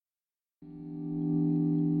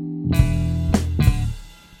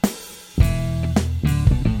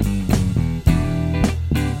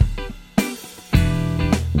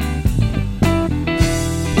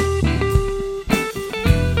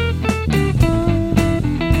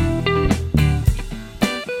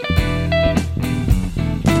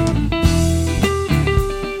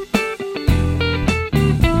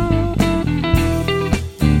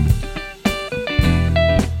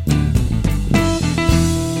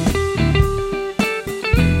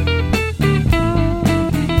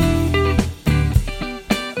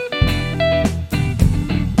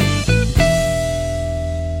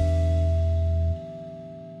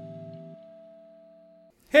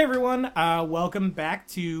Welcome back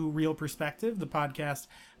to Real Perspective, the podcast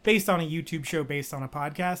based on a YouTube show based on a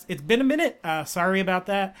podcast. It's been a minute. Sorry about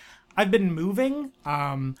that. I've been moving.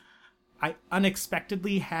 I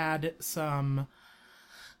unexpectedly had some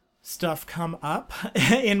stuff come up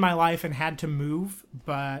in my life and had to move,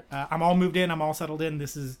 but I'm all moved in. I'm all settled in.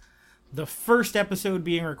 This is the first episode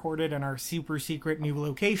being recorded in our super secret new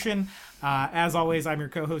location. As always, I'm your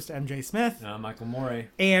co-host, MJ Smith. I'm Michael Morey.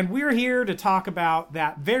 And we're here to talk about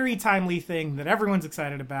that very timely thing that everyone's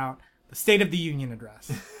excited about, the State of the Union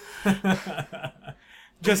address.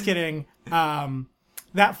 Just kidding.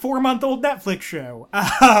 That 4-month-old Netflix show.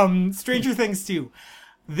 Stranger Things 2.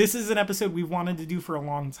 This is an episode we've wanted to do for a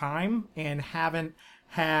long time and haven't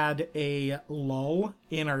had a lull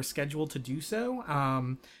in our schedule to do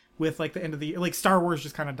so. With like the end of the year, like Star Wars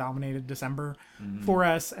just kind of dominated December for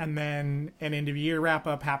us, and then an end of year wrap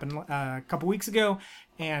up happened a couple weeks ago,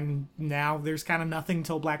 and now there's kind of nothing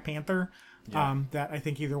till Black Panther that I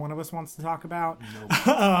think either one of us wants to talk about.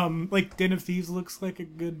 Nope. Like Den of Thieves looks like a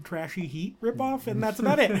good trashy Heat ripoff, and that's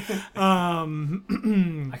about it. I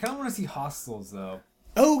kind of want to see Hostiles though.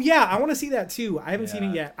 Oh yeah, I want to see that too. I haven't seen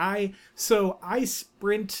it yet. I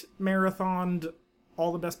sprint marathoned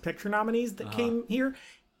all the Best Picture nominees that came here.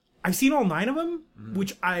 I've seen all 9 of them,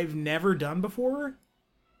 which I've never done before,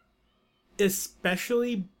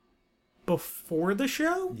 especially before the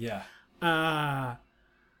show. Yeah. I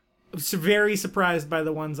was very surprised by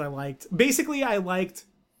the ones I liked. Basically, I liked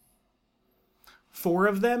 4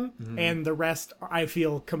 of them, and the rest I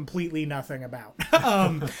feel completely nothing about.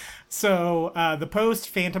 So, The Post,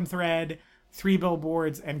 Phantom Thread, 3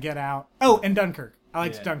 Billboards, and Get Out. Oh, and Dunkirk. I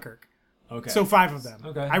liked Dunkirk. Okay. So 5 of them.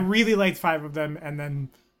 Okay. I really liked 5 of them, and then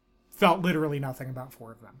felt literally nothing about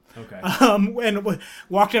 4 of them. Okay. And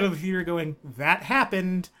walked out of the theater going, that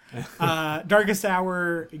happened. Darkest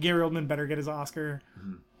Hour, Gary Oldman better get his Oscar.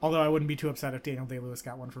 Although I wouldn't be too upset if Daniel Day-Lewis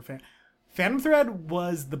got one for Phantom Thread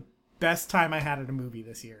was the best time I had at a movie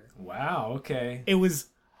this year. Wow, okay. It was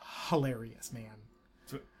hilarious, man.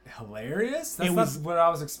 Hilarious? That's not what I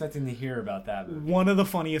was expecting to hear about that movie. One of the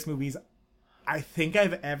funniest movies I think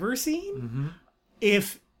I've ever seen.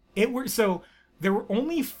 If it were... So, there were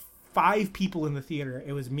only 5 people in the theater.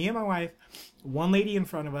 It was me and my wife, one lady in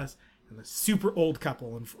front of us, and the super old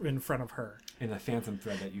couple in front of her. In the Phantom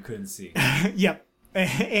Thread that you couldn't see. Yep.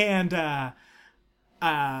 And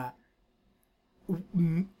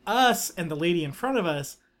us and the lady in front of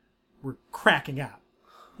us were cracking up.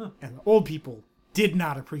 And the old people did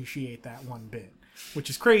not appreciate that one bit, which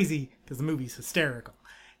is crazy because the movie's hysterical.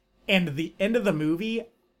 And at the end of the movie,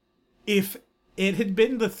 if it had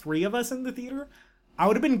been the 3 of us in the theater, I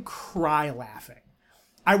would have been cry laughing.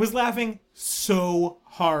 I was laughing so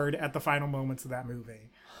hard at the final moments of that movie.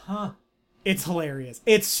 It's hilarious.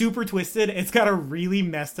 It's super twisted. It's got a really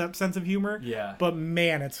messed up sense of humor. Yeah. But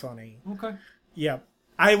man, it's funny. Okay. Yep.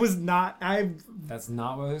 That's not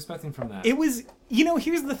what I was expecting from that. It was,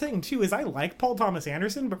 here's the thing too, is I like Paul Thomas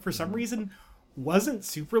Anderson, but for some reason wasn't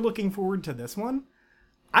super looking forward to this one.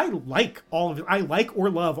 I like or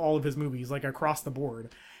love all of his movies, like across the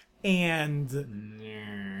board. And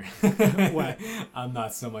what? I'm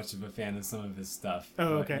not so much of a fan of some of his stuff.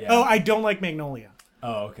 Oh, okay. Yeah. Oh, I don't like Magnolia.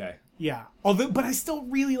 Oh, okay. Yeah. But I still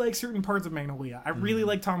really like certain parts of Magnolia. I really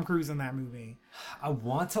like Tom Cruise in that movie. I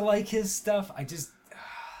want to like his stuff. There's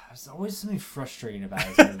always something frustrating about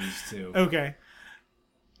his movies too. Okay.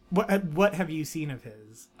 What have you seen of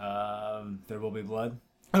his? There Will Be Blood.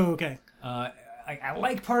 Oh, okay. I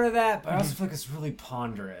like part of that, but I also feel like it's really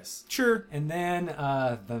ponderous. Sure. And then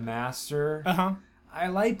The Master. Uh-huh. I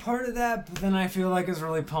like part of that, but then I feel like it's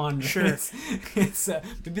really ponderous. Sure. It's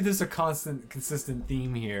maybe there's a consistent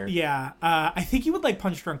theme here. Yeah. I think you would like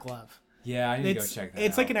Punch Drunk Love. Yeah, I need to go check that out.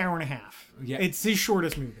 It's like an hour and a half. Yeah. It's his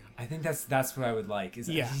shortest movie. I think that's what I would like.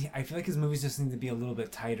 Yeah. I feel like his movies just need to be a little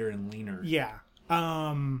bit tighter and leaner. Yeah.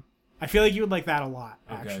 I feel like you would like that a lot,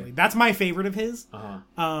 actually. Okay. That's my favorite of his.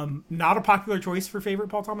 Uh-huh. Not a popular choice for favorite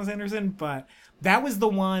Paul Thomas Anderson, but that was the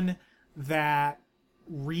one that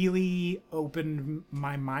really opened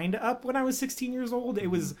my mind up when I was 16 years old. It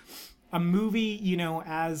was a movie,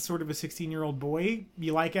 as sort of a 16-year-old boy,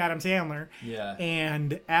 you like Adam Sandler. Yeah.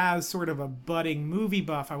 And as sort of a budding movie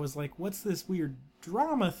buff, I was like, what's this weird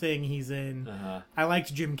drama thing he's in? Uh-huh. I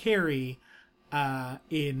liked Jim Carrey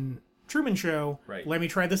in Truman Show. Right. Let me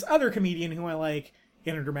try this other comedian who I like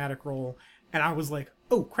in a dramatic role. And I was like,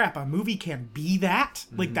 oh crap, a movie can be that?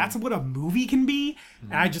 Like, that's what a movie can be?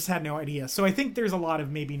 And I just had no idea. So I think there's a lot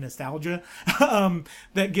of maybe nostalgia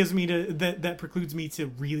that gives me that precludes me to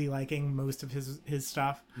really liking most of his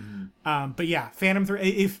stuff. But yeah, Phantom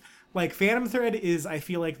Thread, Phantom Thread is, I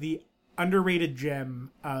feel like, the underrated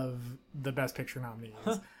gem of the Best Picture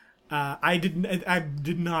nominees. I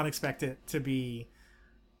did not expect it to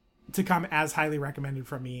come as highly recommended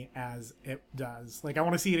from me as it does. Like, I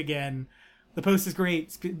want to see it again. The Post is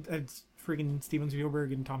great. It's freaking Steven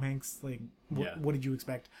Spielberg and Tom Hanks. Like, what did you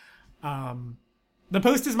expect? The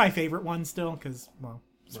Post is my favorite one still because, well,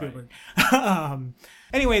 Spielberg. Right.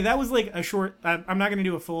 Anyway, that was like a short. I'm not going to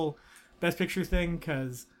do a full Best Picture thing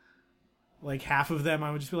because, like, half of them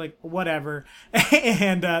I would just be like, whatever,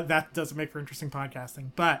 and that doesn't make for interesting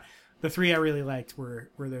podcasting. But the three I really liked were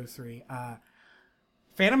those three.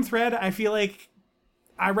 Phantom Thread, I feel like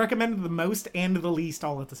I recommended the most and the least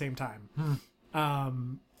all at the same time.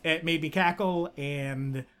 It made me cackle,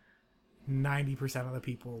 and 90% of the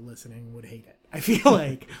people listening would hate it. I feel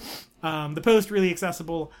like The Post, really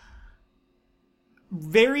accessible,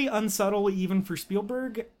 very unsubtle even for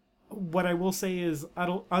Spielberg. What I will say is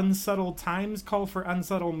unsubtle times call for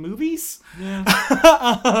unsubtle movies. Yeah.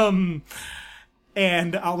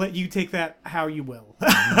 And I'll let you take that how you will.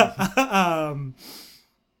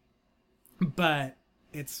 But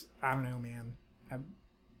it's, I don't know, man.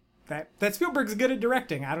 That Spielberg's good at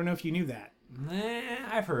directing. I don't know if you knew that.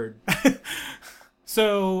 I've heard.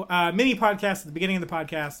 So, mini podcast at the beginning of the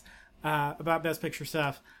podcast about Best Picture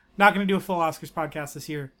stuff. Not going to do a full Oscars podcast this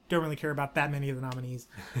year. Don't really care about that many of the nominees.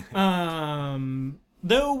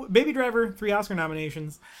 Though, Baby Driver, 3 Oscar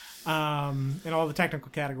nominations in all the technical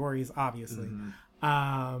categories, obviously.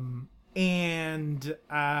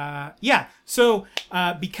 So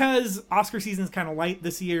because Oscar season is kind of light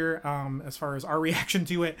this year as far as our reaction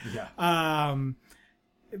to it,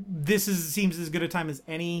 this seems as good a time as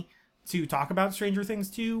any to talk about Stranger Things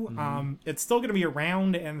 2. It's still going to be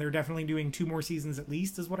around, and they're definitely doing 2 more seasons at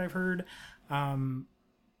least, is what I've heard.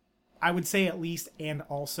 I would say at least, and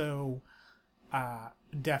also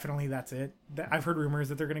definitely that's it. I've heard rumors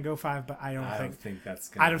that they're going to go 5, but I don't think that's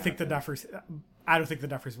going to happen. I don't think the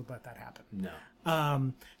Duffers would let that happen.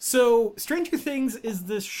 No. So Stranger Things is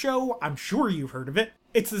this show, I'm sure you've heard of it.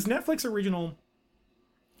 It's this Netflix original,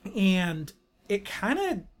 and it kind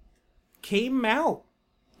of came out.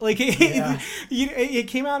 Like, it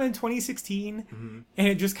came out in 2016, and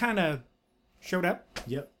it just kind of showed up.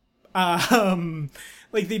 Yep.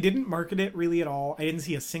 Like, they didn't market it really at all. I didn't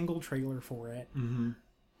see a single trailer for it.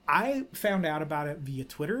 I found out about it via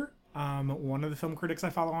Twitter. One of the film critics I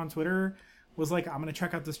follow on Twitter was like, I'm going to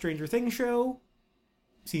check out the Stranger Things show.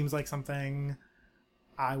 Seems like something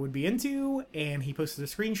I would be into. And he posted a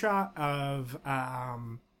screenshot of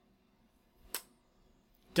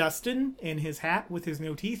Dustin in his hat with his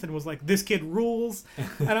no teeth and was like, this kid rules.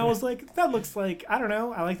 And I was like, that looks like, I don't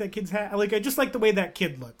know, I like that kid's hat. I just like the way that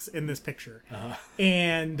kid looks in this picture.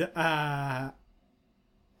 And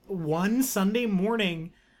one Sunday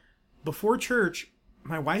morning before church,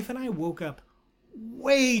 my wife and I woke up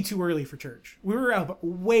way too early for church. We were up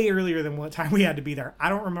way earlier than what time we had to be there. I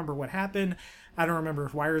don't remember what happened. I don't remember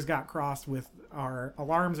if wires got crossed with our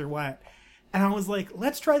alarms or what. And I was like,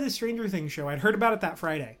 let's try the Stranger Things show. I'd heard about it that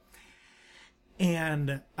Friday.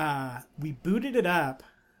 And we booted it up.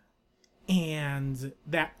 And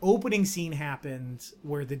that opening scene happened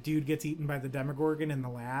where the dude gets eaten by the Demogorgon in the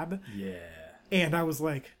lab. Yeah. And I was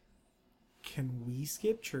like, can we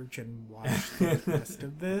skip church and watch the rest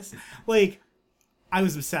of this? Like, I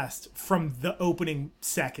was obsessed from the opening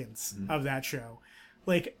seconds of that show.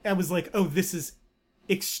 Like, I was like, oh, this is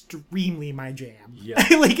extremely my jam. Yeah.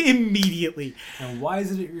 Like, immediately. And why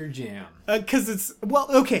is it your jam? Because it's, well,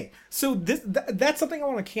 okay. So that's something I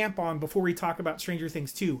want to camp on before we talk about Stranger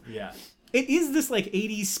Things 2. Yeah. It is this, like,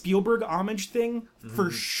 80s Spielberg homage thing, for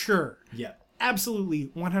sure. Yeah.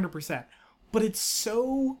 Absolutely, 100%. But it's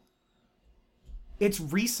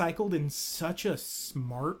recycled in such a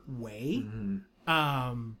smart way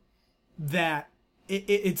that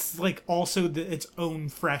it's like also its own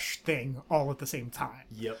fresh thing all at the same time.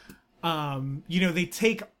 Yep. They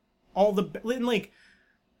take all the, like,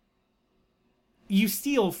 you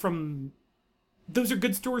steal from, those are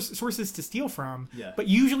good sources to steal from. Yeah. But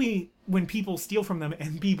usually when people steal from them,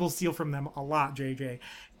 and people steal from them a lot, JJ,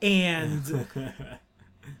 and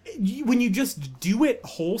when you just do it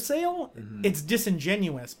wholesale, it's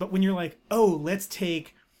disingenuous. But when you're like, oh, let's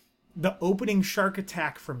take the opening shark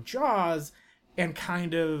attack from Jaws and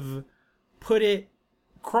kind of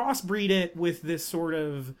crossbreed it with this sort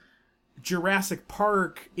of Jurassic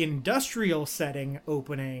Park industrial setting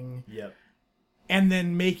opening. Yep. And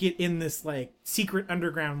then make it in this, like, secret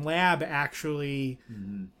underground lab, actually,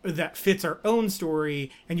 that fits our own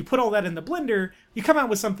story. And you put all that in the blender, you come out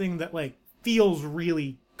with something that, like, feels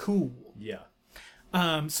really cool. Yeah.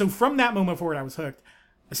 So from that moment forward, I was hooked.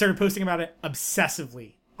 I started posting about it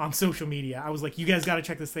obsessively on social media. I was like, you guys got to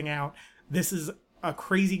check this thing out. This is a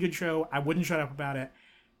crazy good show. I wouldn't shut up about it.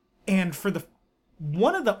 And for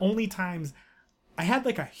one of the only times I had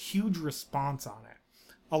like a huge response on it.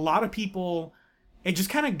 A lot of people, it just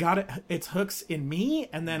kind of got its hooks in me,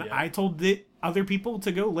 and then I told the other people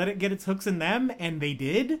to go let it get its hooks in them, and they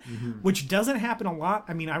did, which doesn't happen a lot.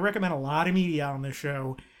 I mean, I recommend a lot of media on this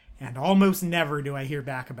show, and almost never do I hear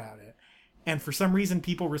back about it. And for some reason,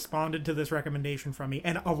 people responded to this recommendation from me,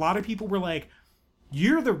 and a lot of people were like,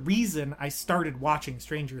 you're the reason I started watching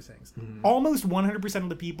Stranger Things. Almost 100% of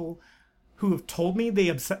the people who have told me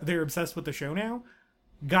they're obsessed with the show now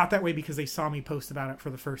got that way because they saw me post about it for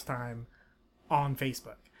the first time on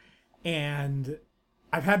Facebook. And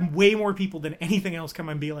I've had way more people than anything else come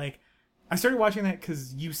and be like, I started watching that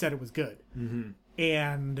because you said it was good.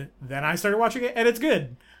 And then I started watching it and it's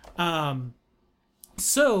good.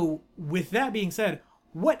 So with that being said,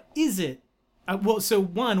 what is it? So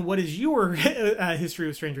one, what is your history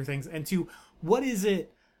of Stranger Things? And two, what is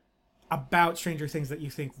it about Stranger Things that you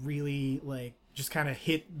think really like just kind of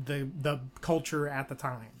hit the culture at the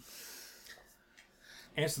time?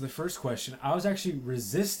 Answer the first question. I was actually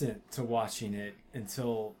resistant to watching it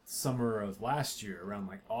until summer of last year, around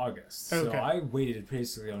like August. Okay. So I waited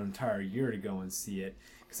basically an entire year to go and see it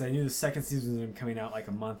because I knew the second season was coming out like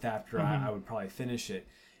a month after I would probably finish it.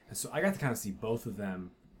 And so I got to kind of see both of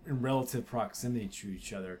them in relative proximity to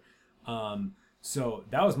each other. So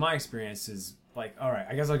that was my experience, is like, all right,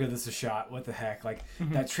 I guess I'll give this a shot. What the heck? Like,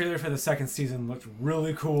 that trailer for the second season looked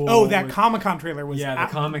really cool. Oh, that Comic-Con trailer was the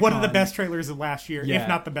Comic-Con. one of the best trailers of last year, Yeah. if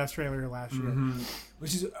not the best trailer of last year.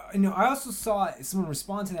 Which is, I also saw someone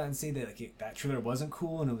respond to that and say that like that trailer wasn't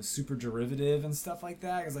cool and it was super derivative and stuff like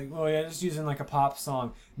that. It's like, oh yeah, just using like a pop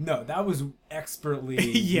song. No, that was expertly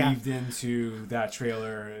weaved into that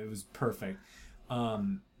trailer. It was perfect.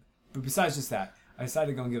 But besides just that, I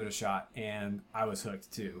decided to go and give it a shot, and I was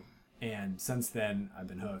hooked too. And since then, I've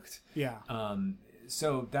been hooked. Yeah.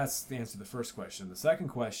 So that's the answer to the first question. The second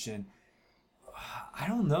question, I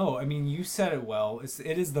don't know. I mean, you said it well.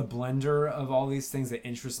 It is the blender of all these things that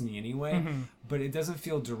interest me anyway, but it doesn't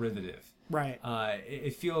feel derivative. Right.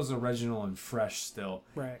 It feels original and fresh still.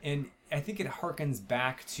 Right. And I think it harkens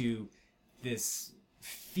back to this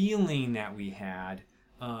feeling that we had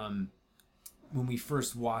when we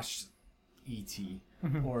first watched E.T.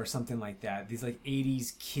 Or something like that. These like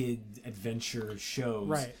 80s kid adventure shows.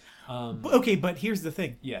 Right. Okay, but here's the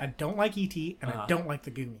thing. Yeah. I don't like E.T. and I don't like the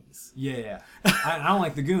Goonies. Yeah. I don't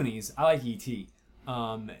like the Goonies. I like E.T.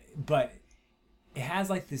 But it has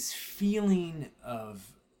like this feeling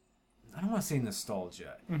of, I don't want to say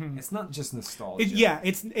nostalgia. It's not just nostalgia.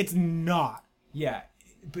 It's not. Yeah,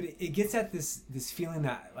 but it gets at this feeling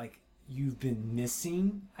that like you've been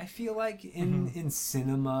missing, I feel like, in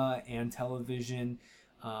cinema and television.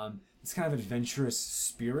 This kind of adventurous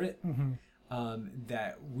spirit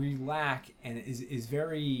that we lack and is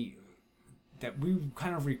very, that we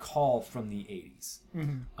kind of recall from the 80s.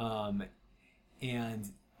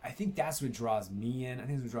 And I think that's what draws me in. I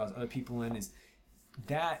think that's what draws other people in, is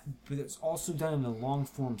that, but it's also done in a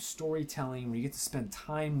long-form storytelling where you get to spend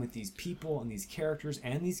time with these people and these characters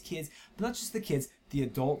and these kids, but not just the kids, the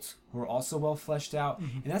adults who are also well fleshed out.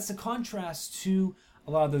 And that's the contrast to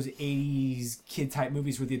a lot of those 80s kid-type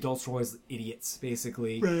movies where the adults are always idiots,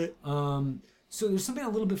 basically. Right. So there's something a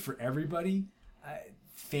little bit for everybody,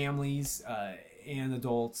 families and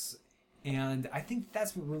adults, and I think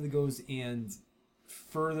that's what really goes and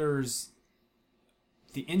furthers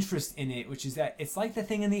the interest in it, which is that it's like the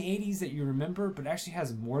thing in the 80s that you remember, but actually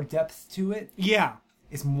has more depth to it. Yeah.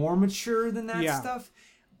 It's more mature than that stuff.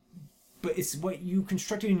 But it's what you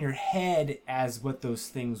constructed in your head as what those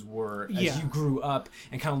things were as you grew up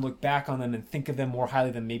and kind of look back on them and think of them more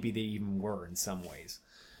highly than maybe they even were in some ways.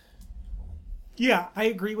 Yeah, I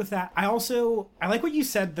agree with that. I like what you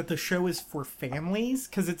said, that the show is for families,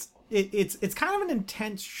 because it's kind of an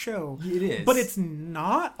intense show. It is. But it's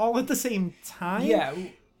not all at the same time. Yeah.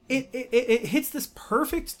 It hits this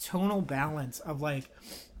perfect tonal balance of like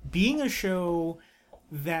being a show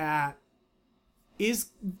that is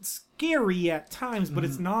scary at times, but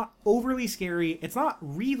it's not overly scary. It's not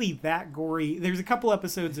really that gory. There's a couple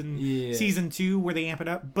episodes in season 2 where they amp it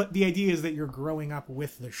up, but the idea is that you're growing up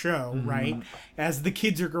with the show, right? As the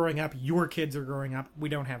kids are growing up, your kids are growing up. We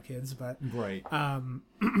don't have kids, but Right.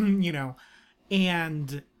 you know,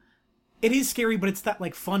 and it is scary, but it's that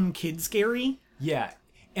like fun kid scary. Yeah.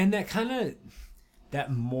 And that kind of, that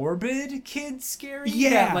morbid kid scary,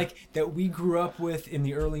 Yeah. that we grew up with in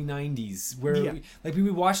the early 90s, where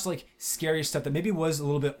we watched like scary stuff that maybe was a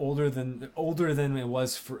little bit older than it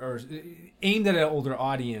was for, or aimed at an older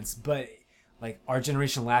audience, but like our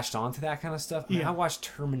generation latched onto that kind of stuff. I mean, Yeah. I watched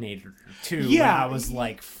Terminator 2 Yeah. when I was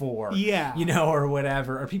like 4. Yeah. You know, or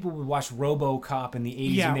whatever. Or people would watch RoboCop in the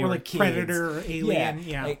 80s Yeah, when they or were like kids. Predator or Alien.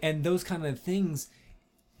 Yeah. Like, and those kind of things.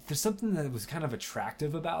 There's something that was kind of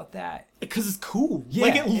attractive about that. Because it's cool. Yeah,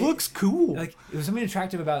 Like, it looks cool. Like, it was something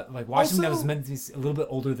attractive about like watching that Also- was meant to be a little bit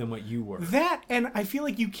older than what you were. That, and I feel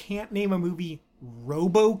like you can't name a movie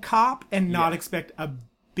RoboCop and not Yeah. expect a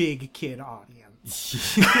big kid audience.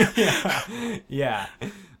 Yeah.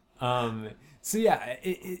 So yeah,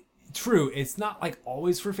 true. It's not like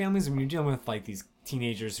always for families. I mean, you're dealing with like these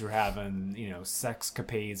teenagers who are having, you know, sex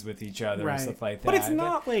capades with each other and stuff like that. But it's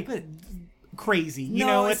not like crazy. You No,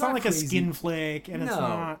 know, it's it's not not like crazy. a skin flick, and it's No.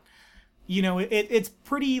 not. You know, it's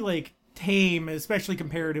pretty like tame, especially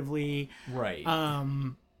comparatively. right.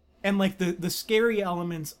 And like the scary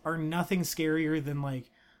elements are nothing scarier than like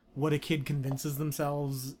what a kid convinces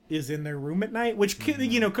themselves is in their room at night, which could,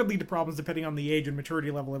 you know, could lead to problems depending on the age and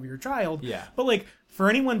maturity level of your child. Yeah. But like for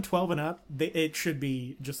anyone 12 and up, it should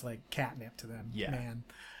be just like catnip to them. Yeah. Man.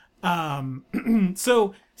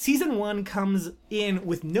 So season 1 comes in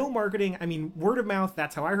with no marketing. I mean, word of mouth,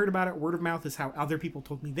 that's how I heard about it. Word of mouth is how other people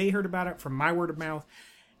told me they heard about it from my word of mouth.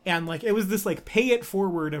 And like it was this like pay it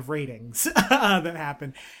forward of ratings that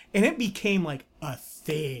happened. And it became like a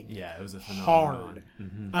thing. yeah, it was a phenomenon. Hard.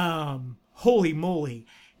 Mm-hmm. Holy moly.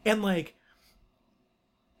 And like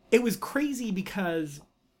it was crazy because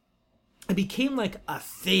it became like a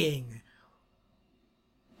thing.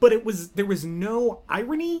 But there was no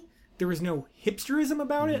irony, there was no hipsterism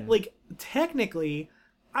about it. Like technically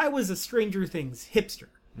I was a Stranger Things hipster,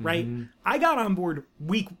 right? I got on board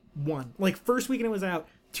week 1. Like first weekend it was out,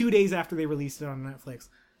 2 days after they released it on Netflix.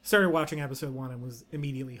 Started watching episode 1 and was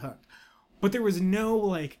immediately hooked. But there was no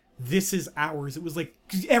like, this is ours. It was like,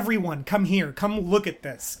 everyone, come here, come look at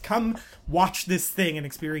this, come watch this thing and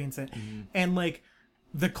experience it. And like,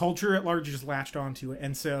 the culture at large just latched onto it.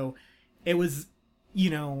 And so it was, you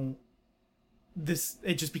know,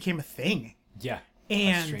 it just became a thing. Yeah.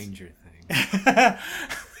 And a Stranger Thing.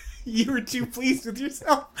 You were too pleased with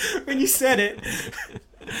yourself when you said it.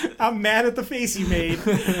 I'm mad at the face you made.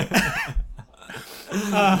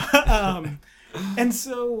 And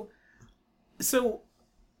so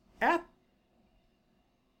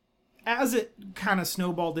as it kind of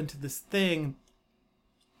snowballed into this thing,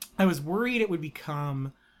 I was worried it would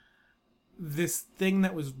become this thing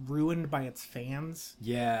that was ruined by its fans.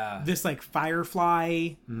 Yeah. This like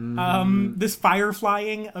fireflying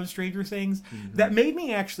of Stranger Things that made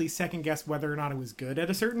me actually second guess whether or not it was good at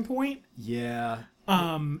a certain point. Yeah.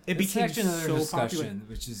 It It's became actually another so discussion, popular.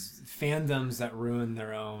 which is fandoms that ruin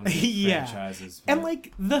their own Yeah. franchises. And but-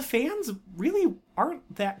 like the fans really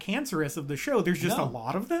aren't that cancerous of the show. There's just No. a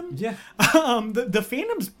lot of them. yeah. The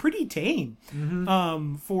fandom's pretty tame.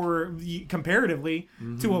 For comparatively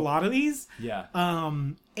to a lot of these. Yeah.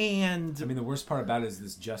 And I mean, the worst part about it is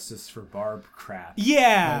this Justice for Barb crap.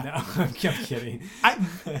 yeah, No, I'm kidding.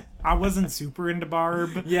 I wasn't super into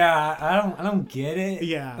Barb. Yeah, I don't get it.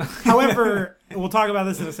 Yeah. However, we'll talk about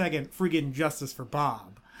this in a second. Friggin' Justice for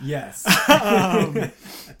Bob. Yes.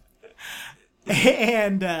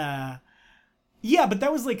 And yeah, but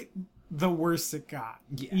that was like the worst it got.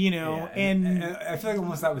 Yeah, You know, yeah. and I feel like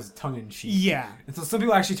almost that was tongue in cheek. yeah. And so some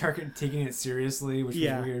people actually taking it seriously, which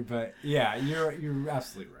Yeah. was weird. But yeah, you're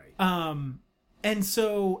absolutely right. And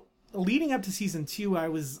so leading up to season 2, I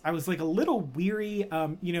was like a little weary.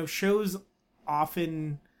 You know, shows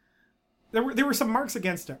often there were some marks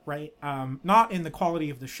against it, right? Not in the quality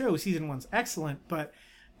of the show. Season 1's excellent, but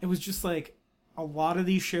it was just like a lot of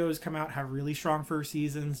these shows come out, have really strong first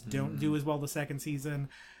seasons, don't do as well the second season.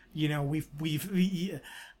 You know,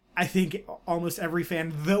 I think almost every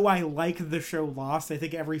fan, though I like the show Lost, I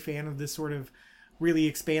think every fan of this sort of really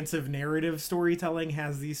expansive narrative storytelling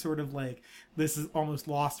has these sort of like, this is almost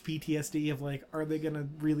Lost PTSD of like, are they gonna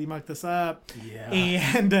really muck this up? Yeah.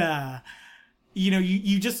 And you know,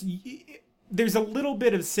 you just there's a little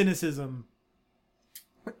bit of cynicism,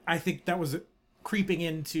 I think, that was creeping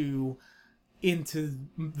into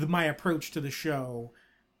my approach to the show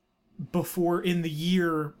before, in the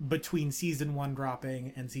year between season 1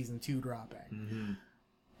 dropping and season 2 dropping.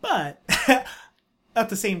 But at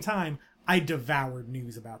the same time, I devoured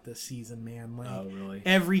news about this season, man. Like, Oh, really?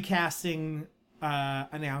 every casting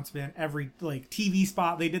announcement, every like TV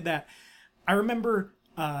spot, they did that. I remember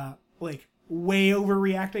like way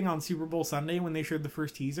overreacting on Super Bowl Sunday when they showed the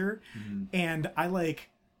first teaser, and I like,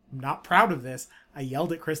 not proud of this, I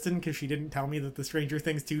yelled at Kristen because she didn't tell me that the Stranger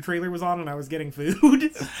Things 2 trailer was on and I was getting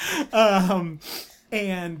food.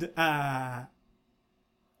 And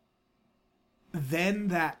then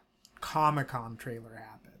that Comic-Con trailer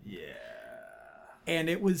happened. Yeah. And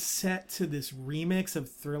it was set to this remix of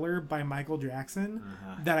Thriller by Michael Jackson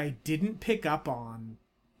that I didn't pick up on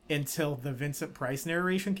until the Vincent Price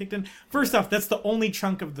narration kicked in. First off, that's the only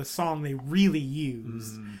chunk of the song they really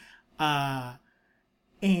used. And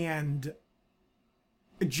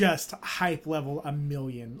just hype level a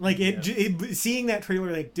million. Like it seeing that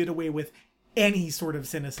trailer like did away with any sort of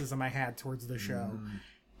cynicism I had towards the show.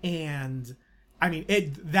 And I mean,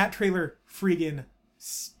 that trailer friggin'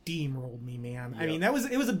 steamrolled me, man. I mean, it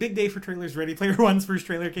was a big day for trailers. Ready Player One's first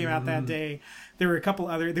trailer came out that day. There were a couple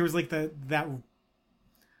other. There was like that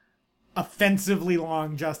offensively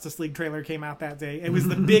long Justice League trailer came out that day. It was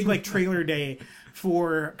the big like trailer day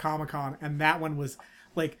for Comic-Con, and that one was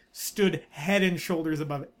like stood head and shoulders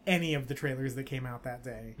above any of the trailers that came out that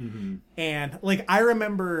day. And like I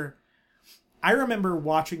remember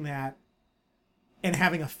watching that and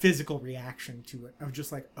having a physical reaction to it of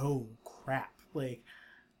just like, oh crap, like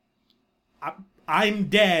I'm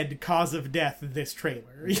dead, cause of death, this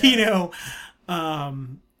trailer, you know?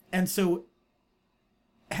 And so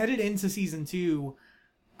headed into season 2,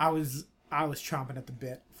 I was chomping at the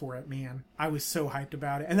bit for it, man. I was so hyped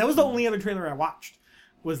about it. And that was the only other trailer I watched,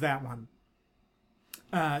 was that one.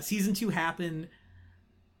 Season 2 happened.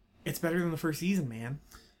 It's better than the first season, man.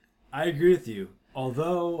 I agree with you.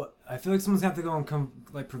 Although, I feel like someone's have to go and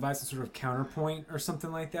provide some sort of counterpoint or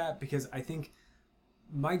something like that, because I think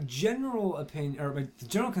my general opinion, or the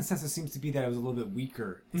general consensus seems to be that it was a little bit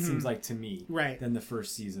weaker, it seems like to me, than the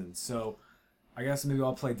first season. So, I guess maybe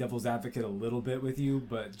I'll play devil's advocate a little bit with you,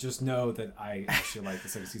 but just know that I actually like the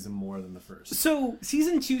second season more than the first. So,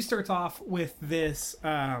 season 2 starts off with this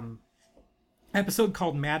episode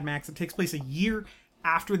called Mad Max. It takes place a year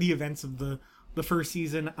after the events of the first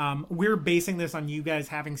season. We're basing this on you guys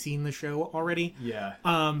having seen the show already. Yeah.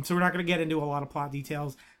 So we're not going to get into a lot of plot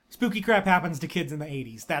details. Spooky crap happens to kids in the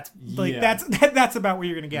 80s. That's like that's about what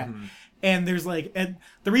you're going to get. And there's like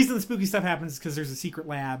the reason the spooky stuff happens is because there's a secret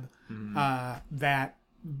lab that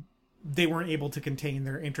they weren't able to contain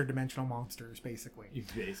their interdimensional monsters, basically.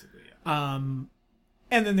 Basically, yeah.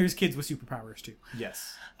 And then there's kids with superpowers too.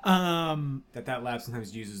 Yes. That lab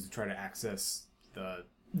sometimes uses to try to access the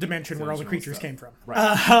dimension where all the creatures came from.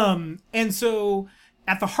 Right. And so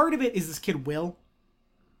at the heart of it is this kid, Will.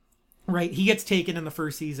 Right? He gets taken in the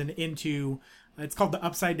first season into, it's called the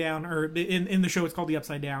Upside Down, or in the show it's called the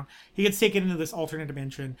Upside Down. He gets taken into this alternate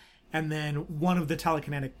dimension, and then one of the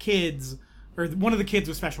telekinetic kids, or one of the kids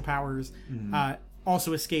with special powers,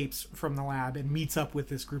 also escapes from the lab and meets up with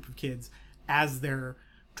this group of kids as they're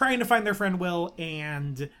trying to find their friend Will,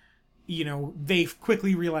 and you know, they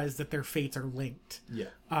quickly realize that their fates are linked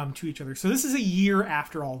to each other. So this is a year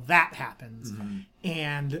after all that happens.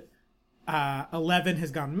 And 11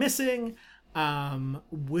 has gone missing.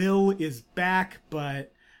 Will is back,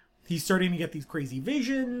 but he's starting to get these crazy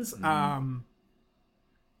visions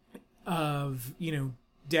of, you know,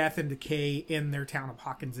 death and decay in their town of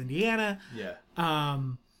Hawkins, Indiana.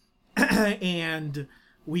 And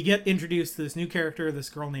we get introduced to this new character, this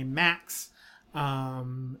girl named Max,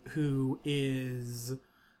 who is,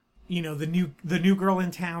 you know, the new girl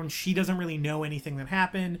in town. She doesn't really know anything that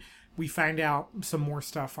happened. We find out some more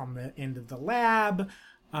stuff on the end of the lab.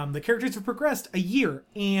 The characters have progressed a year,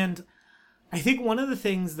 and I think one of the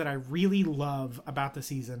things that I really love about the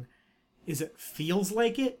season is it feels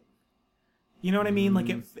like it. You know what I mean? Like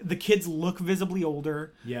the kids look visibly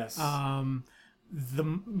older. Yes.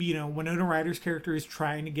 Winona Ryder's character is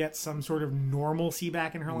trying to get some sort of normalcy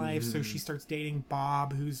back in her life, so she starts dating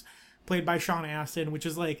Bob, who's played by Sean Astin, which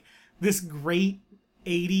is like this great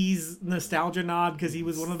 80s nostalgia nod because he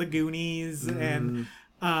was one of the Goonies, and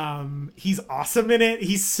he's awesome in it.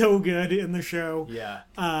 He's so good in the show.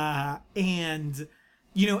 And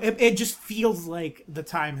you know, it just feels like the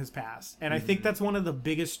time has passed, and I think that's one of the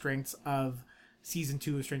biggest strengths of season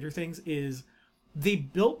 2 of Stranger Things is they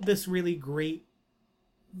built this really great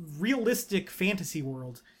realistic fantasy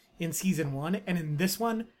world in season 1, and in this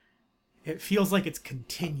one it feels like it's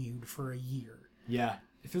continued for a year.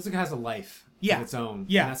 It feels like it has a life of its own. And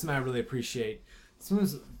that's something I really appreciate.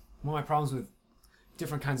 Sometimes one of my problems with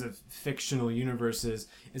different kinds of fictional universes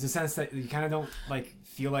is the sense that you kind of don't like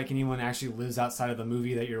feel like anyone actually lives outside of the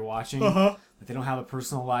movie that you're watching. That they don't have a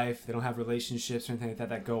personal life, they don't have relationships or anything like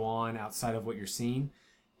that go on outside of what you're seeing.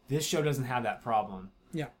 This show doesn't have that problem.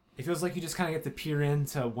 It feels like you just kind of get to peer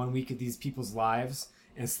into 1 week of these people's lives.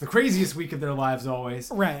 And it's the craziest week of their lives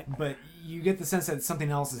always. Right. But you get the sense that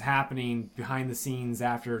something else is happening behind the scenes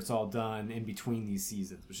after it's all done in between these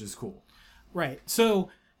seasons, which is cool. Right. So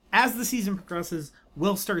as the season progresses,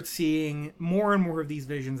 Will starts seeing more and more of these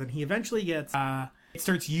visions, and he eventually gets... it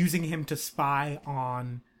starts using him to spy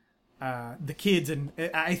on the kids, and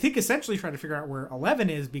I think essentially trying to figure out where 11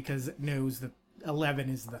 is because it knows that 11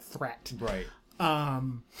 is the threat. Right.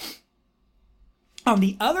 On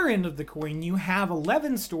the other end of the coin, you have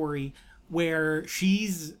 11's story where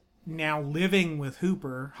she's now living with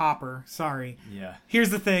Hopper. Sorry. Yeah. Here's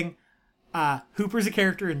the thing. Hooper's a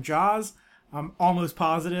character in Jaws. I'm almost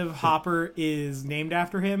positive Hopper is named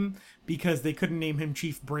after him because they couldn't name him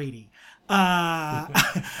Chief Brady. And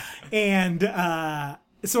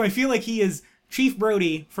so I feel like he is Chief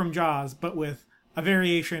Brody from Jaws, but with a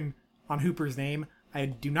variation on Hooper's name. I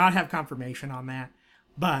do not have confirmation on that,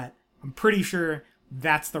 but I'm pretty sure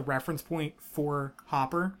that's the reference point for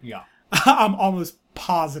Hopper. Yeah. I'm almost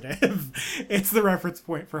positive it's the reference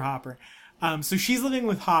point for Hopper. So she's living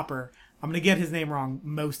with Hopper. I'm going to get his name wrong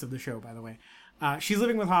most of the show, by the way. She's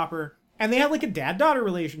living with Hopper, and they have like a dad-daughter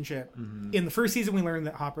relationship. Mm-hmm. In the first season, we learned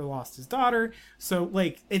that Hopper lost his daughter. So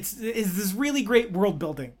like, it's this really great world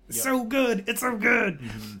building. Yep. So good. It's so good.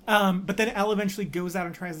 Mm-hmm. But then Elle eventually goes out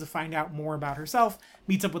and tries to find out more about herself,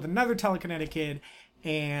 meets up with another telekinetic kid,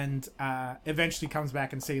 and eventually comes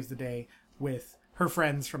back and saves the day with her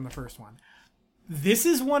friends from the first one. This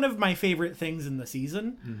is one of my favorite things in the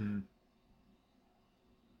season. Mm-hmm.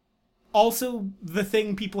 Also, the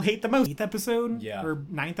thing people hate the most. 8th episode? Yeah. Or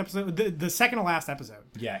 9th episode? The second to last episode.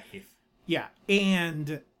 Yeah, 8th. Yeah.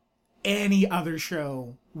 And any other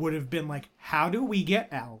show would have been like, how do we get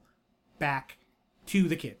Elle back to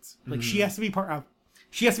the kids? Like, she has to be part of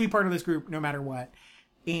this group no matter what.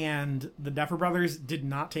 And the Duffer Brothers did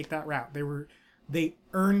not take that route. They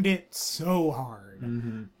earned it so hard.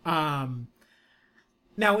 Mm-hmm.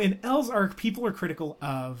 Now, in Elle's arc, people are critical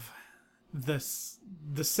of the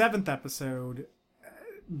 7th episode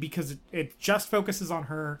because it just focuses on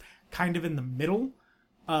her kind of in the middle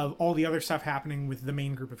of all the other stuff happening with the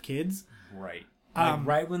main group of kids. Right.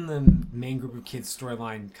 Right when the main group of kids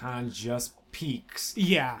storyline kind of just peaks.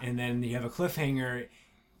 Yeah. And then you have a cliffhanger.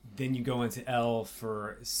 Then you go into Elle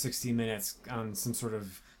for 60 minutes on some sort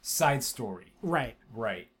of side story. Right.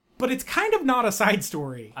 Right. But it's kind of not a side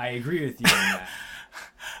story. I agree with you on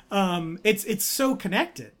that. It's so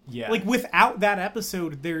connected. Yeah. Like, without that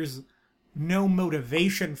episode, there's no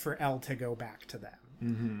motivation for Elle to go back to them.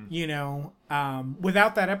 Mm-hmm. You know?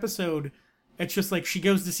 Without that episode, it's just like she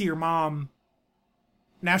goes to see her mom.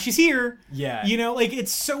 Now she's here. Yeah. You know, like,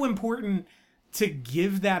 it's so important to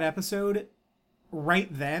give that episode right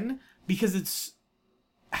then because it's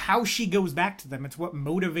how she goes back to them. It's what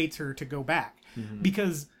motivates her to go back. Mm-hmm.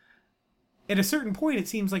 Because at a certain point, it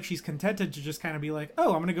seems like she's contented to just kind of be like,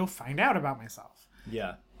 oh, I'm going to go find out about myself.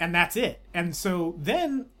 Yeah. And that's it. And so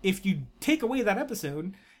then if you take away that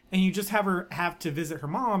episode and you just have her have to visit her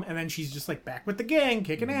mom and then she's just like back with the gang,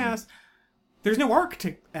 kicking ass, there's no arc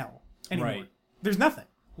to Elle anymore. Right. There's nothing.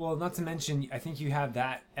 Well, not to mention, I think you have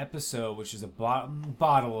that episode, which is a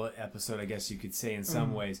bottle episode, I guess you could say in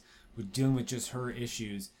some ways, with dealing with just her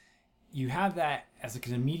issues. You have that as like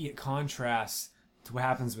an immediate contrast to what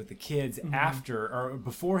happens with the kids after or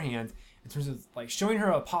beforehand, in terms of like showing her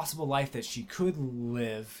a possible life that she could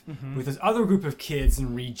live with this other group of kids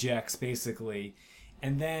and rejects, basically.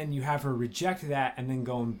 And then you have her reject that and then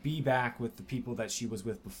go and be back with the people that she was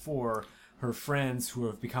with before, her friends who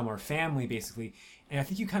have become her family, basically. And I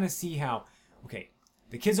think you kind of see how, okay,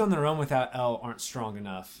 the kids on their own without Elle aren't strong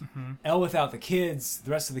enough. Mm-hmm. Elle without the kids,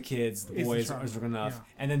 the rest of the kids, the boys, aren't strong enough.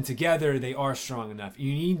 Yeah. And then together, they are strong enough.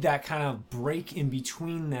 You need that kind of break in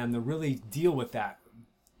between them to really deal with that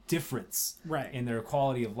difference in their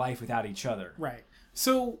quality of life without each other. Right.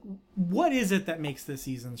 So what is it that makes this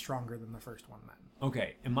season stronger than the first one, then?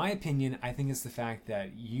 Okay, in my opinion, I think it's the fact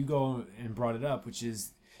that you go and brought it up, which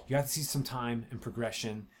is you have to see some time and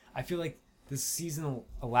progression. I feel like this season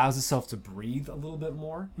allows itself to breathe a little bit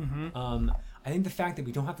more. Mm-hmm. I think the fact that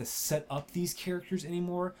we don't have to set up these characters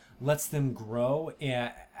anymore lets them grow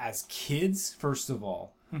as kids, first of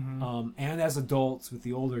all, and as adults with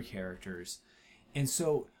the older characters. And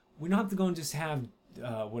so we don't have to go and just have,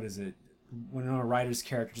 Winona Ryder's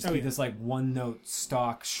character just be this like one-note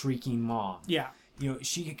stock shrieking mom. Yeah. You know,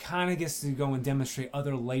 she kind of gets to go and demonstrate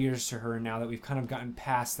other layers to her now that we've kind of gotten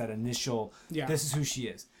past that initial, this is who she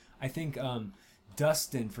is. I think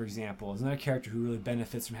Dustin, for example, is another character who really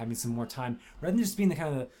benefits from having some more time. Rather than just being the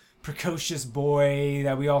kind of precocious boy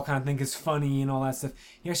that we all kind of think is funny and all that stuff,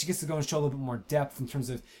 he actually gets to go and show a little bit more depth in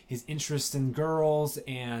terms of his interest in girls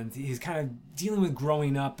and he's kind of dealing with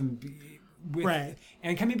growing up and kind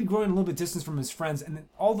of maybe growing a little bit distance from his friends. And then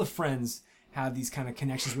all the friends have these kind of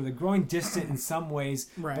connections where they're growing distant in some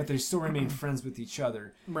ways, but they still remain friends with each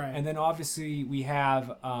other. Right. And then obviously we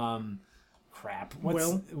have...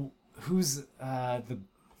 Who's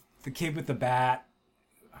the kid with the bat?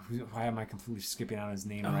 why am I completely skipping out his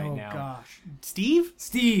name right now? Oh gosh, Steve.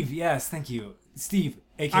 Steve, yes, thank you, Steve,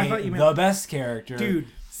 I aka thought you meant- the best character, Dude,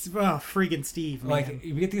 freaking Steve, man. Like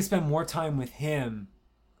we get to spend more time with him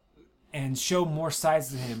and show more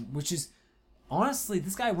sides to him, which is honestly,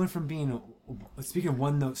 this guy went from being speaking of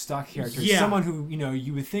one note stock character, someone who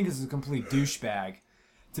you would think is a complete douchebag,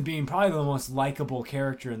 to being probably the most likable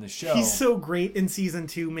character in the show. He's so great in season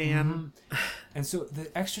 2, man. Mm-hmm. And so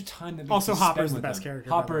the extra time that we also get to Hopper's spend the with best him, character.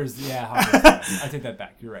 Hopper's I take that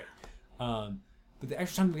back. You're right. But the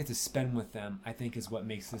extra time we get to spend with them, I think, is what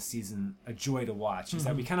makes this season a joy to watch. Is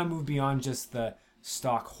that we kind of move beyond just the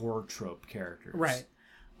stock horror trope characters. Right.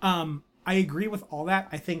 I agree with all that.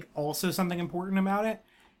 I think also something important about it,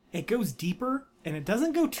 it goes deeper and it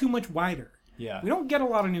doesn't go too much wider. Yeah. We don't get a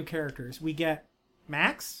lot of new characters. We get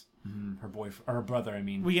Max. Her boyfriend, or her brother, I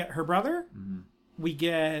mean. We get her brother. We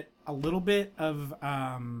get a little bit of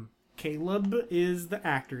Caleb is the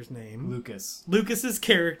actor's name. Lucas's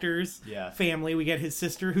character's family. We get his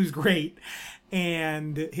sister, who's great,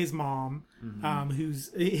 and his mom,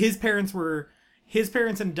 who's his parents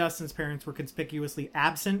and Dustin's parents were conspicuously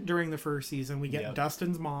absent during the first season. We get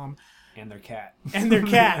Dustin's mom and their cat,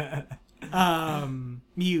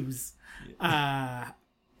 Muse,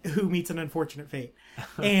 who meets an unfortunate fate,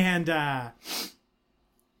 and that's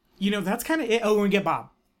kind of it. Oh, and we get Bob.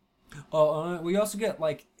 We also get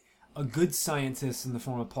like a good scientist in the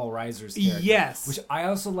form of Paul Reiser's character. Yes. Which I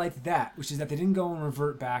also liked that, which is that they didn't go and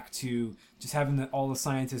revert back to just having all the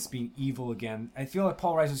scientists being evil again. I feel like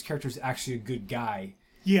Paul Reiser's character is actually a good guy.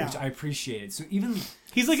 Yeah. Which I appreciated. So even...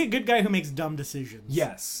 He's like a good guy who makes dumb decisions.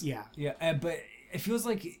 Yes. Yeah. Yeah, but it feels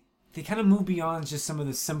like they kind of move beyond just some of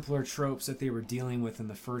the simpler tropes that they were dealing with in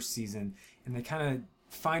the first season, and they kind of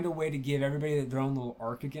find a way to give everybody their own little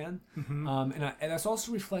arc again. And that's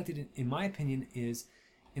also reflected, in my opinion, is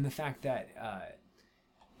in the fact that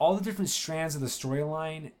all the different strands of the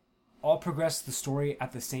storyline all progress the story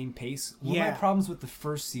at the same pace. One of my problems with the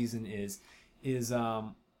first season is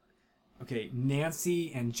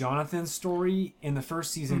Nancy and Jonathan's story in the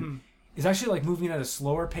first season is actually like moving at a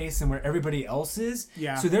slower pace than where everybody else is.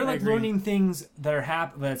 Yeah, so they're like learning things that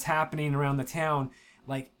are that's happening around the town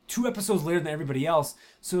like 2 episodes later than everybody else.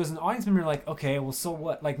 So as an audience member, you're like, okay, well, so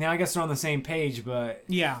what? Like now I guess they're on the same page, but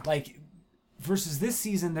like versus this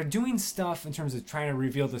season, they're doing stuff in terms of trying to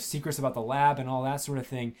reveal the secrets about the lab and all that sort of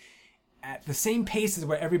thing at the same pace as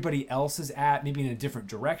where everybody else is at, maybe in a different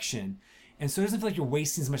direction. And so it doesn't feel like you're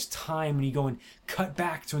wasting as much time when you go and cut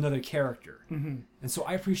back to another character. And so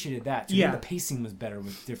I appreciated that. To me, the pacing was better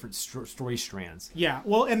with different story strands. Yeah,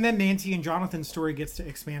 well, and then Nancy and Jonathan's story gets to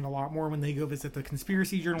expand a lot more when they go visit the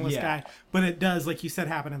conspiracy journalist guy. But it does, like you said,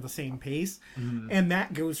 happen at the same pace. And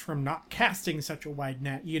that goes from not casting such a wide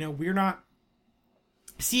net. We're not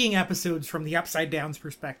seeing episodes from the Upside Down's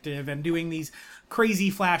perspective and doing these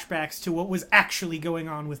crazy flashbacks to what was actually going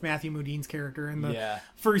on with Matthew Modine's character in the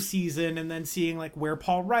first season, and then seeing like where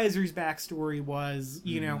Paul Reiser's backstory was.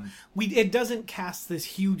 It doesn't cast this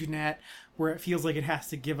huge net where it feels like it has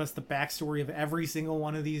to give us the backstory of every single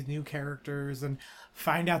one of these new characters and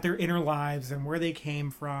find out their inner lives and where they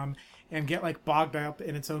came from and get like bogged up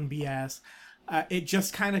in its own BS. It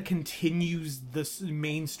just kind of continues the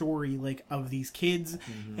main story like of these kids,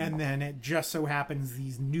 and then it just so happens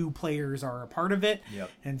these new players are a part of it,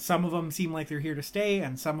 and some of them seem like they're here to stay,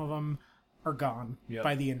 and some of them are gone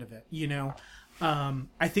by the end of it.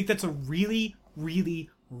 I think that's a really, really,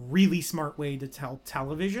 really smart way to tell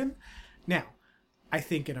television. Now, I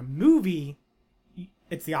think in a movie,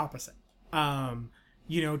 it's the opposite.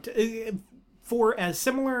 For as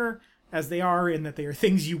similar as they are in that they are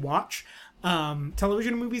things you watch.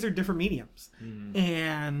 Television and movies are different mediums.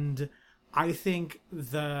 And I think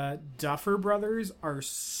the Duffer Brothers are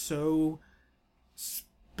so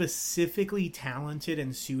specifically talented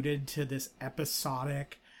and suited to this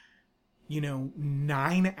episodic,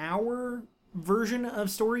 9-hour version of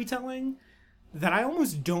storytelling that I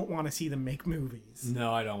almost don't want to see them make movies.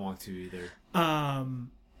 No, I don't want to either.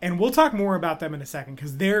 And we'll talk more about them in a second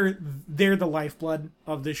because they're the lifeblood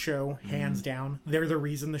of this show, hands down. They're the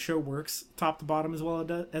reason the show works top to bottom as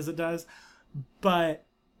well as it does. But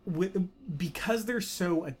because they're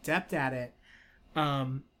so adept at it,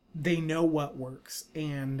 they know what works,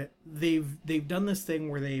 and they've done this thing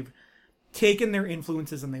where they've taken their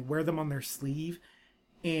influences and they wear them on their sleeve,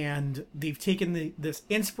 and they've taken this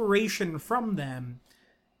inspiration from them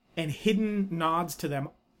and hidden nods to them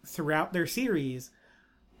throughout their series,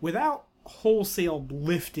 without wholesale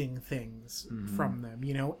lifting things from them.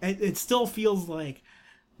 It still feels like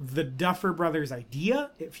the Duffer Brothers idea.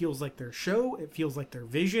 It feels like their show. It feels like their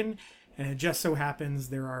vision. And it just so happens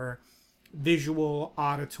there are visual,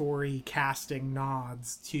 auditory, casting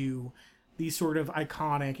nods to these sort of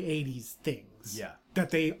iconic 80s things Yeah. that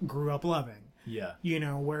they grew up loving. Yeah. You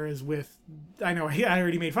know, whereas with, I know I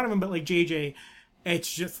already made fun of him, but like JJ,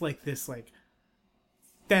 it's just like this like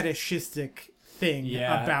fetishistic thing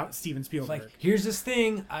Yeah. about Steven Spielberg. Like, here's this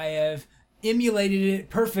thing, I have emulated it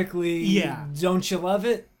perfectly. Yeah. Don't you love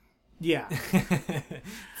it? Yeah.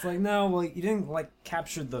 It's like, no, well, you didn't like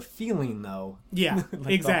capture the feeling though. Yeah. Like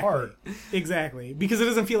the exactly. heart. Exactly. Because it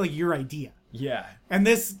doesn't feel like your idea. Yeah. And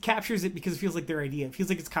this captures it because it feels like their idea. It feels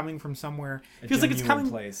like it's coming from somewhere. It feels like it's genuine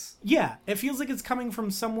coming. place. Yeah. It feels like it's coming from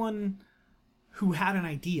someone who had an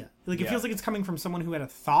idea. Like it Yeah. feels like it's coming from someone who had a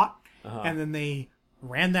thought, and then they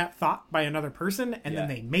ran that thought by another person, and then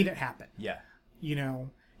Yeah. they made it happen. Yeah. You know,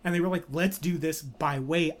 and they were like, "Let's do this by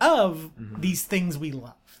way of these things we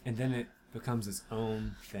love." And then it becomes its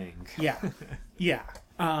own thing. Yeah, yeah.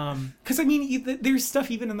 Because I mean, there's stuff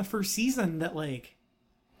even in the first season that like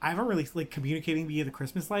I haven't really like communicating via the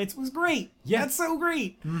Christmas lights was great. Yeah. That's so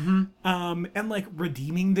great. And like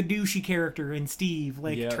redeeming the douchey character in Steve,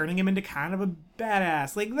 like Yeah. turning him into kind of a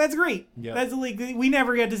badass. Like that's great. Yeah. That's like we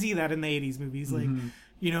never get to see that in the 80s movies. Like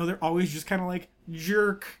you know, they're always just kind of like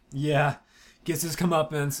jerk. Yeah. Gets his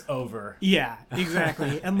comeuppance over. Yeah,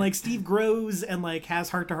 exactly. And like Steve grows and like has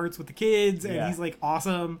heart to hearts with the kids, and Yeah. he's like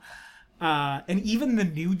awesome. And even the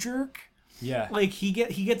new jerk, Yeah. like he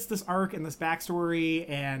gets this arc and this backstory,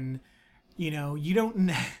 and you know you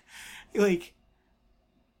don't like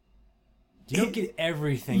you don't get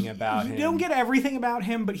everything about him. you don't get everything about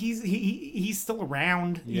him, but he's still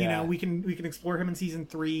around. You Yeah. know, we can explore him in season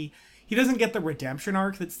 3. He doesn't get the redemption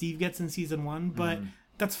arc that Steve gets in season 1, but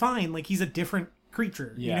that's fine. Like he's a different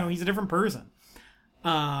creature. You Yeah. know, he's a different person.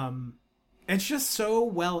 It's just so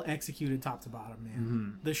well executed top to bottom,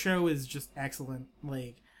 man. The show is just excellent.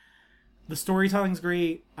 Like the storytelling's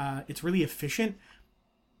great. It's really efficient.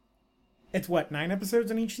 It's what, 9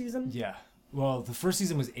 episodes in each season? Yeah. Well, the first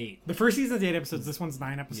season was 8. The first season's 8 episodes. This one's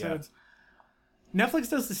 9 episodes. Netflix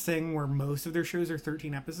does this thing where most of their shows are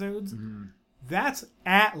 13 episodes. That's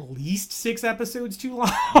at least 6 episodes too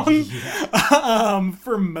long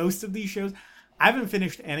for most of these shows. I haven't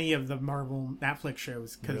finished any of the Marvel Netflix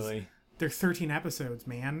shows because Really? they're 13 episodes,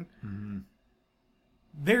 man.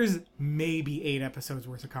 There's maybe 8 episodes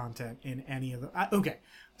worth of content in any of the... okay,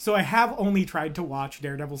 so I have only tried to watch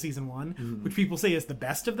Daredevil Season 1, which people say is the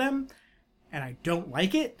best of them, and I don't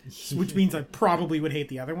like it, which means I probably would hate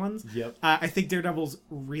the other ones. Yep. I think Daredevil's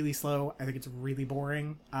really slow. I think it's really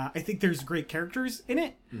boring. I think there's great characters in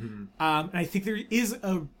it, and I think there is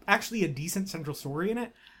actually a decent central story in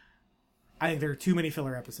it. I think there are too many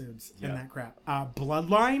filler episodes in that crap.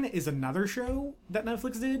 Bloodline is another show that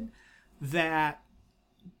Netflix did that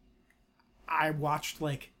I watched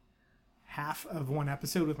like half of one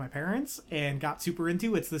episode with my parents and got super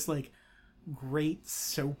into. It's this like great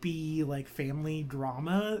soapy like family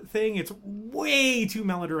drama thing. It's way too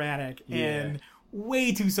melodramatic and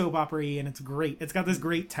way too soap opera-y, and it's great. It's got this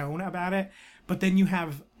great tone about it. But then you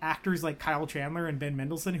have actors like Kyle Chandler and Ben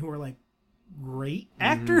Mendelsohn who are like great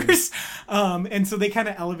actors. And so they kind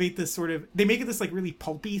of elevate this sort of, they make it this like really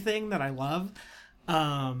pulpy thing that I love.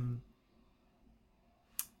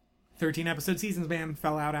 13 episode seasons, man,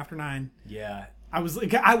 fell out after 9. Yeah. I was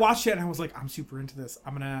like, I watched it and I was like, I'm super into this.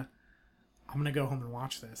 I'm gonna go home and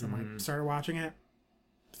watch this. And like started watching it.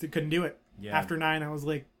 Couldn't do it. Yeah. After 9, I was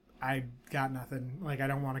like, I got nothing. Like I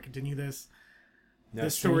don't want to continue this. No, The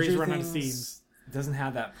story's Stranger run out of Things steam. Doesn't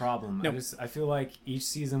have that problem. Nope. I feel like each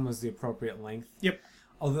season was the appropriate length. Yep.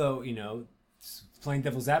 Although, playing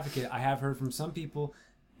devil's advocate, I have heard from some people,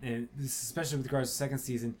 and this especially with regards to the second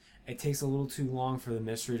season, it takes a little too long for the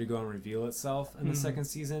mystery to go and reveal itself in the second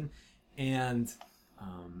season. And,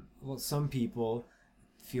 some people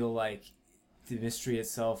feel like the mystery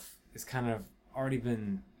itself is kind of already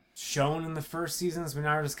been shown in the first season, so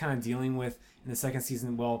now we're just kind of dealing with, in the second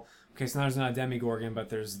season, well, okay, so now there's not a Demogorgon, but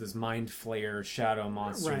there's this Mind Flayer shadow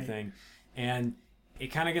monster thing. And it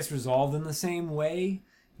kind of gets resolved in the same way,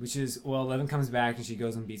 which is, well, Eleven comes back and she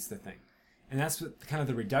goes and beats the thing. And that's what kind of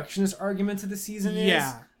the reductionist argument to the season is.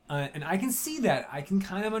 Yeah. And I can see that. I can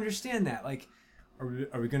kind of understand that. Like, are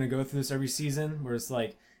we going to go through this every season where it's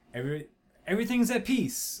like everything's at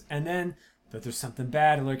peace, and then that there's something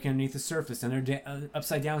bad lurking underneath the surface, and they're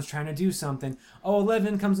upside down is trying to do something. Oh,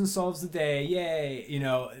 11 comes and solves the day. Yay.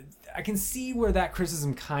 I can see where that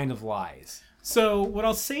criticism kind of lies. So what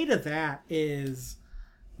I'll say to that is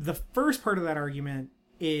the first part of that argument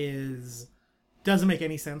doesn't make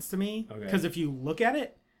any sense to me. Okay. Because if you look at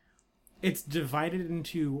it, it's divided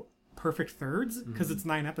into perfect thirds because it's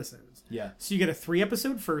 9 episodes. Yeah. So you get a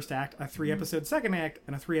 3-episode first act, a 3-episode second act,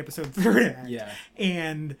 and a 3-episode third act. Yeah.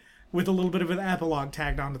 And with a little bit of an epilogue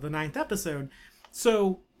tagged onto the 9th episode.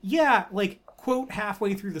 So, yeah, like, quote,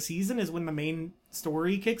 halfway through the season is when the main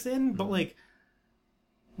story kicks in, but, like,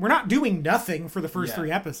 we're not doing nothing for the first 3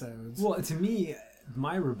 episodes. Well, to me,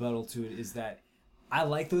 my rebuttal to it is that I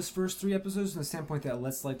like those first 3 episodes from the standpoint that it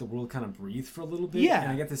lets like the world kind of breathe for a little bit. Yeah. And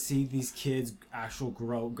I get to see these kids actually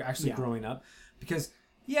growing up. Because,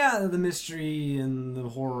 the mystery and the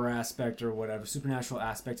horror aspect or whatever, supernatural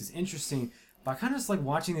aspect is interesting. But I kind of just like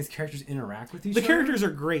watching these characters interact with each other. The characters are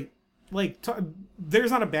great. Like,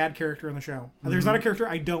 there's not a bad character in the show. There's not a character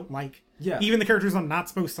I don't like. Yeah. Even the characters I'm not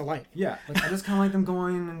supposed to like. Yeah. Like, I just kind of like them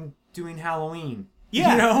going and doing Halloween.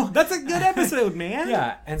 Yeah. You know? That's a good episode, man.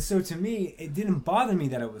 Yeah. And so to me, it didn't bother me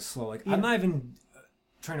that it was slow. Like, I'm not even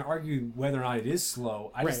trying to argue whether or not it is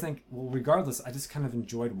slow. I just think, well, regardless, I just kind of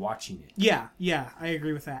enjoyed watching it. Yeah, I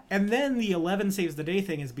agree with that. And then the 11 saves the day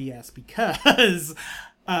thing is BS because,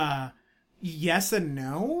 yes and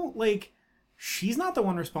no. Like, she's not the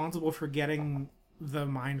one responsible for getting the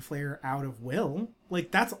mind flare out of Will.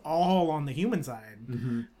 Like, that's all on the human side.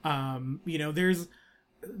 There's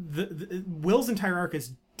the Will's entire arc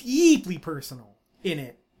is deeply personal in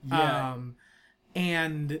it. Yeah.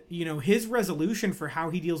 And, his resolution for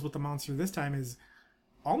how he deals with the monster this time is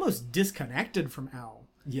almost disconnected from Elle.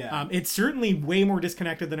 Yeah. It's certainly way more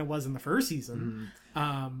disconnected than it was in the first season.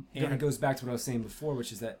 And it goes back to what I was saying before,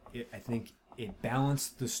 which is that I think it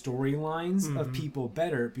balanced the storylines of people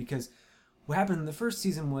better, because what happened in the first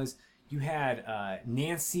season was you had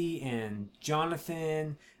Nancy and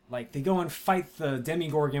Jonathan, like, they go and fight the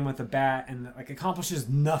Demogorgon with a bat and, like, accomplishes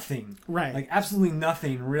nothing. Right. Like, absolutely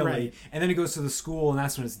nothing, really. Right. And then it goes to the school, and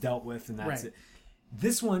that's when it's dealt with, and that's it.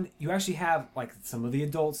 This one, you actually have, like, some of the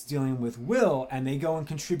adults dealing with Will, and they go and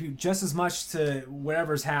contribute just as much to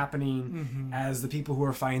whatever's happening as the people who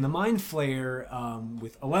are fighting the Mind Flayer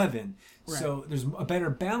with 11. Right. So there's a better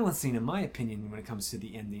balancing, in my opinion, when it comes to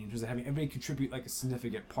the ending, in terms of having everybody contribute, like, a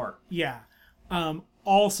significant part. Yeah.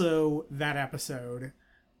 Also, that episode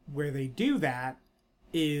where they do that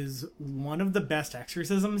is one of the best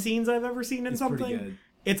exorcism scenes I've ever seen in something. Pretty good.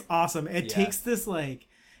 It's awesome. It takes this, like...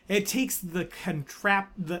 It takes the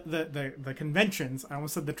conventions. I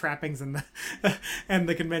almost said the trappings and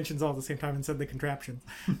the conventions all at the same time and said the contraptions.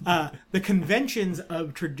 The conventions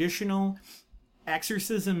of traditional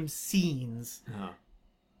exorcism scenes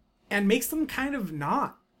and makes them kind of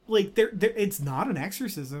not. Like, it's not an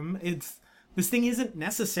exorcism. This thing isn't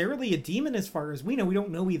necessarily a demon as far as we know. We don't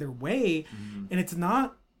know either way. And it's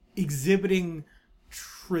not exhibiting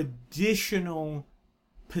traditional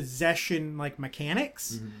possession like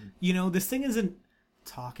mechanics. This thing isn't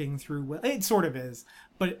talking through it sort of is,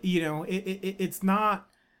 but it's not.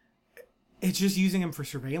 It's just using him for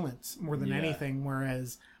surveillance more than anything,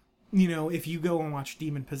 whereas if you go and watch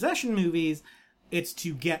demon possession movies, it's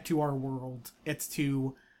to get to our world, it's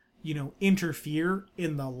to interfere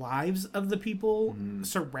in the lives of the people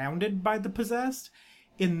surrounded by the possessed.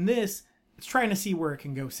 In this, it's trying to see where it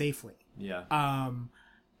can go safely.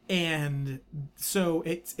 And so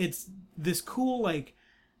it's this cool, like,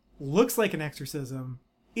 looks like an exorcism,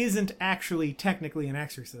 isn't actually technically an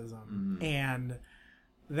exorcism. And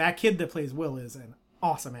that kid that plays Will is an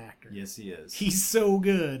awesome actor. Yes, he is. He's so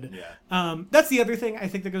good. Yeah. That's the other thing I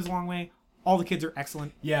think that goes a long way. All the kids are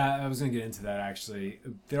excellent. Yeah, I was going to get into that, actually.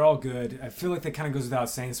 They're all good. I feel like that kind of goes without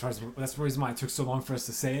saying, as far as that's the reason why it took so long for us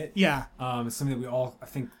to say it. Yeah. It's something that we all, I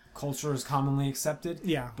think, culture is commonly accepted.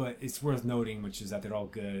 Yeah. But it's worth noting, which is that they're all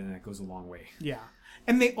good, and that goes a long way. Yeah.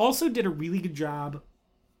 And they also did a really good job.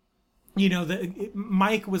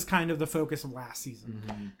 Mike was kind of the focus of last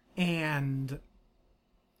season. And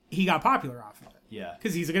he got popular off of it. Yeah.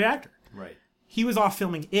 Because he's a good actor. Right. He was off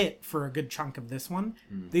filming It for a good chunk of this one.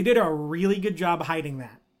 They did a really good job hiding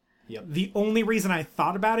that. Yep. The only reason I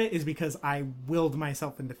thought about it is because I willed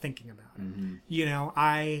myself into thinking about it.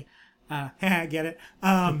 I get it.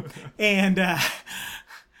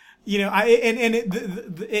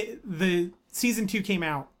 The season 2 came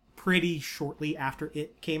out pretty shortly after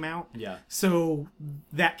It came out. Yeah. So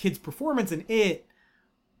that kid's performance in It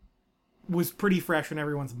was pretty fresh in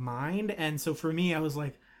everyone's mind. And so for me, I was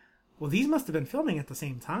like, well, these must have been filming at the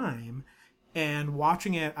same time. And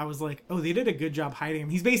watching it, I was like, oh, they did a good job hiding him.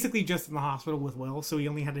 He's basically just in the hospital with Will, so he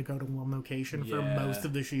only had to go to one location for most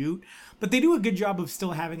of the shoot. But they do a good job of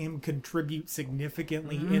still having him contribute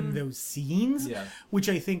significantly in those scenes, which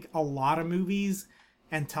I think a lot of movies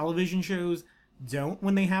and television shows don't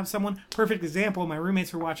when they have someone. Perfect example, my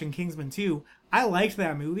roommates were watching Kingsman 2. I liked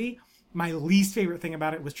that movie, My least favorite thing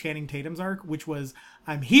about it was Channing Tatum's arc, which was,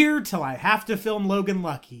 I'm here till I have to film Logan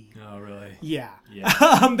Lucky. Oh, really? Yeah.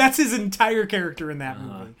 Yeah. That's his entire character in that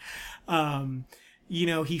movie. You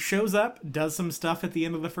know, he shows up, does some stuff at the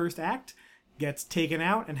end of the first act, gets taken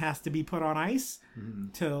out and has to be put on ice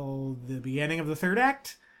till the beginning of the third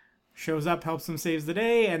act. Shows up, helps him, saves the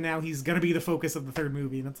day, and now he's going to be the focus of the third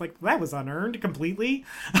movie. And it's like, that was unearned completely.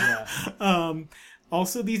 Yeah.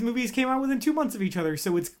 Also, these movies came out within 2 months of each other,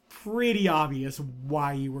 so it's pretty obvious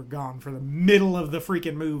why you were gone for the middle of the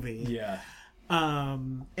freaking movie. Yeah.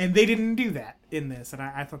 And they didn't do that in this, and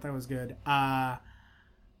I thought that was good. The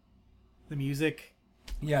music.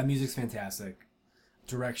 Yeah, music's fantastic.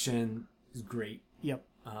 Direction is great. Yep.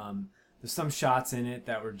 There's some shots in it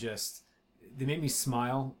that were just, they made me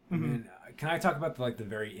smile. I mean, can I talk about the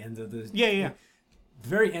very end of the... Yeah. The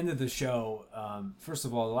very end of the show, first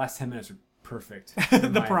of all, the last 10 minutes are perfect.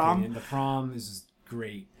 The prom. Opinion. The prom is just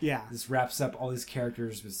great. Yeah. This wraps up all these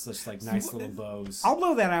characters with such like nice little bows. I'll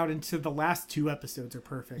blow that out into the last 2 episodes are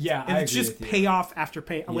perfect. Yeah, and I it's agree just with you. payoff after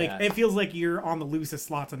pay. Yeah. Like, it feels like you're on the loosest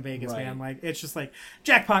slots in Vegas, Right. man. Like, it's just like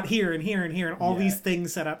jackpot here and here and here, and all Yeah. these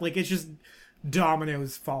things set up. Like, it's just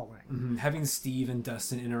dominoes falling. Having Steve and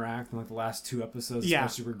Dustin interact in like the last 2 episodes, Yeah.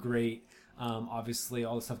 especially, were great. Obviously,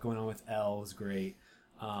 all the stuff going on with Elle is great.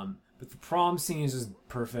 But the prom scene is just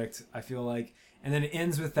perfect, I feel like. And then it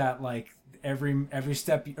ends with that like every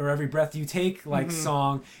step or every breath you take like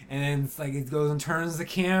song, and then it's like it goes and turns the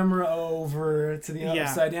camera over to the Yeah.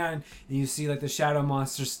 upside down, and you see like the shadow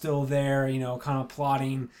monster still there, you know, kind of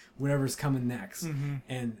plotting whatever's coming next.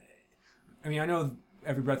 And I mean, I know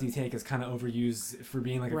every breath you take is kind of overused for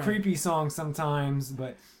being like a Right. creepy song sometimes,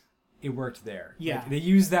 but it worked there. Yeah. Like, they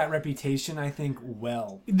used that reputation, I think,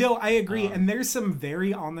 well. No, I agree. And there's some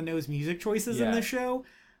very on-the-nose music choices in Yeah. this show,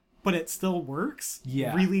 but it still works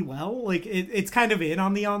Yeah. really well. Like, it's kind of in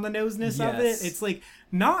on the on-the-noseness of it. Yes. It's, like,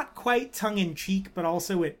 not quite tongue-in-cheek, but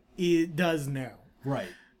also it does know. Right.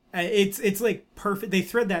 It's like perfect. They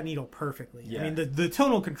thread that needle perfectly. Yeah. I mean, the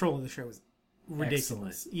tonal control of the show is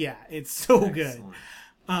ridiculous. Excellent. Yeah, it's so good.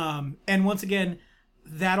 Excellent. And once again,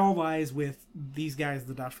 that all lies with these guys,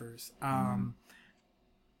 the Duffers.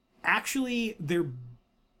 Actually, they're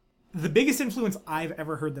the biggest influence I've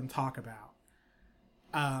ever heard them talk about.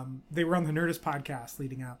 They were on the Nerdist podcast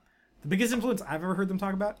leading up. The biggest influence I've ever heard them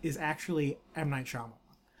talk about is actually M. Night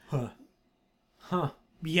Shyamalan. Huh.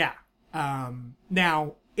 Yeah.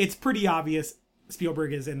 Now, it's pretty obvious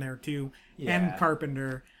Spielberg is in there too, and Yeah.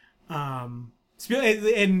 Carpenter. And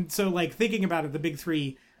so, like, thinking about it, the big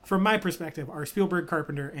three, from my perspective, are Spielberg,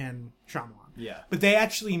 Carpenter, and Shyamalan. Yeah. But they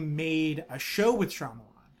actually made a show with Shyamalan.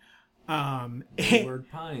 Wayward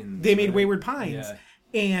Pines. They made right? Wayward Pines. Yeah.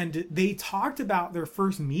 And they talked about their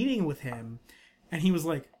first meeting with him, and he was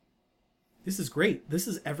like, this is great. This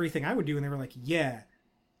is everything I would do. And they were like, yeah,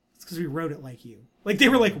 it's because we wrote it like you. Like, they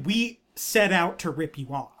were like, we set out to rip you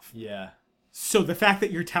off. Yeah. So the fact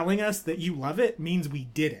that you're telling us that you love it means we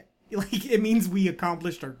did it. Like, it means we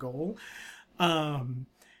accomplished our goal. But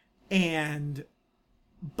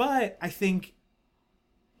I think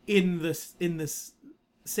in this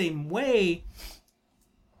same way,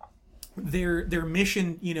 their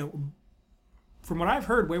mission, you know, from what I've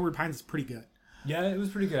heard, Wayward Pines is pretty good. Yeah, it was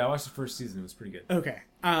pretty good. I watched the first season. It was pretty good. Okay.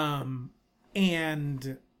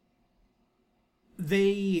 And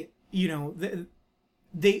they, you know,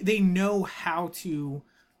 they know how to,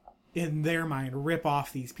 in their mind, rip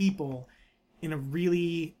off these people in a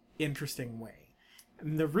really interesting way.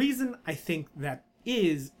 And the reason I think that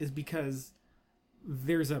is because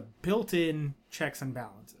there's a built-in checks and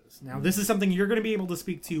balances. Now, this is something you're going to be able to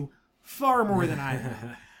speak to far more than I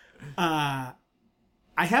am.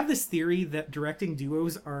 I have this theory that directing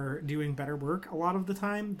duos are doing better work a lot of the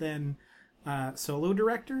time than solo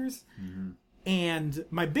directors. And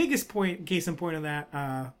my biggest case in point of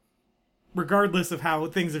that, regardless of how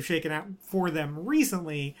things have shaken out for them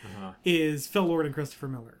recently, is Phil Lord and Christopher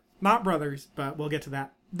Miller. Not brothers, but we'll get to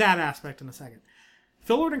that aspect in a second.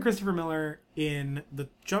 Phil Lord and Christopher Miller in the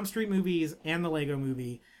Jump Street movies and the Lego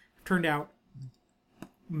movie turned out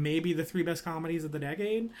maybe the 3 best comedies of the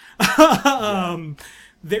decade. All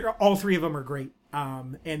 3 of them are great.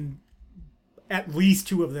 And at least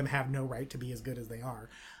 2 of them have no right to be as good as they are.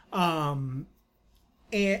 But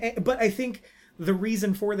I think the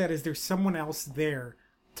reason for that is there's someone else there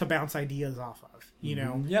to bounce ideas off of, you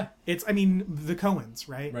know? Yeah. It's, I mean, the Coens,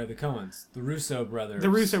 right? Right, the Coens. The Russo brothers. The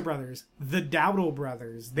Russo brothers, the Dowdle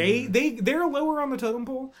brothers. They're lower on the totem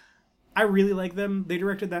pole. I really like them. They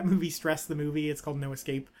directed that movie, Stress the Movie. It's called No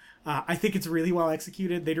Escape. I think it's really well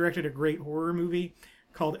executed. They directed a great horror movie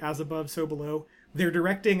called As Above, So Below, they're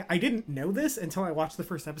directing. I didn't know this until I watched the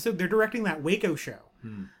first episode. They're directing that Waco show,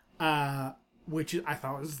 which I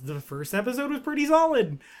thought was the first episode was pretty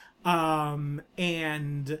solid. And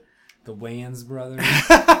The Wayans brothers.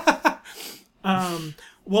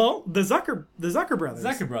 well, the Zucker brothers.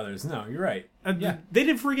 Zucker brothers. No, you're right. Yeah. They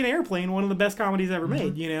did freaking Airplane, one of the best comedies ever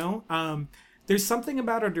made. You know, there's something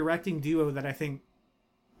about a directing duo that I think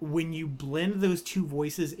when you blend those two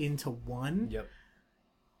voices into one. Yep.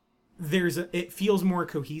 It feels more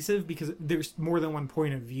cohesive because there's more than one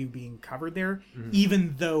point of view being covered there,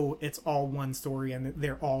 even though it's all one story and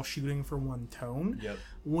they're all shooting for one tone. Yep.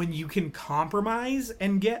 When you can compromise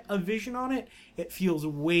and get a vision on it, it feels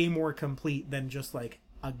way more complete than just like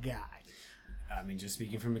a guy. I mean, just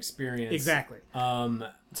speaking from experience. Exactly.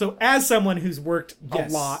 So as someone who's worked Yes.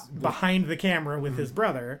 a lot behind the camera with his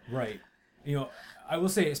brother. Right. You know, I will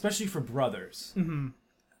say, especially for brothers,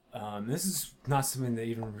 this is not something that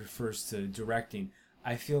even refers to directing.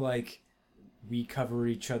 I feel like we cover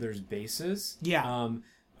each other's bases. Yeah.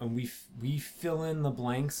 And we fill in the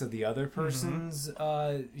blanks of the other person's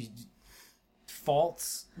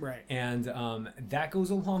faults. Right. And that goes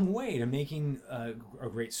a long way to making a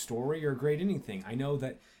great story or great anything. I know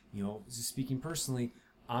that, you know, just speaking personally,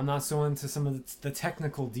 I'm not so into some of the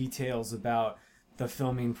technical details about the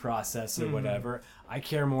filming process or whatever. I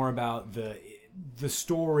care more about the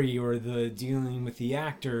story or the dealing with the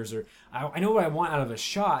actors, or I know what I want out of a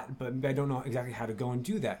shot, but I don't know exactly how to go and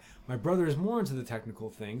do that. My brother is more into the technical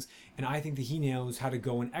things, and I think that he knows how to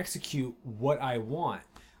go and execute what I want.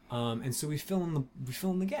 And so we fill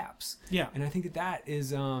in the gaps. Yeah. And I think that is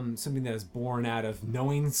something that is born out of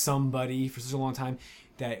knowing somebody for such a long time,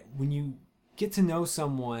 that when you get to know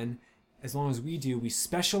someone as long as we do, we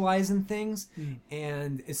specialize in things,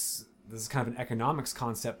 and this is kind of an economics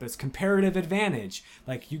concept, but it's comparative advantage.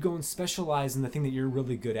 Like, you go and specialize in the thing that you're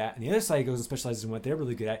really good at, and the other side goes and specializes in what they're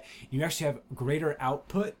really good at. You actually have greater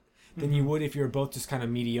output than you would if you were both just kind of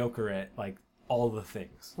mediocre at, like, all the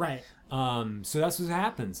things. Right. So that's what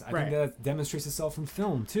happens. I think that demonstrates itself in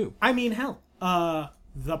film, too. I mean, hell,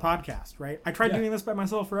 the podcast, right? I tried doing this by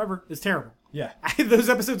myself forever. It's terrible. Yeah. Those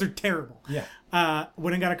episodes are terrible. Yeah.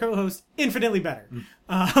 When I got a co-host, infinitely better.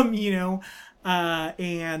 You know,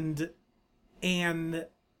 and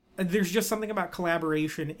there's just something about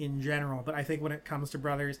collaboration in general. But I think when it comes to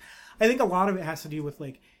brothers, I think a lot of it has to do with,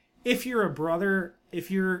 like, if you're a brother,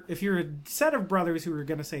 if you're a set of brothers who are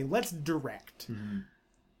going to say, let's direct,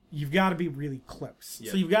 you've got to be really close.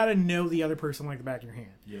 Yep. So you've got to know the other person like the back of your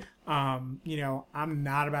hand. Yeah. You know, I'm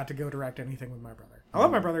not about to go direct anything with my brother. I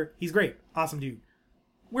love my brother. He's great. Awesome dude.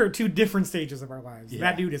 We're at two different stages of our lives. Yeah.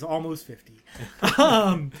 That dude is almost 50.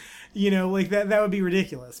 You know, like that would be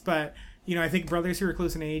ridiculous. But, you know, I think brothers who are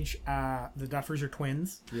close in age, the Duffers are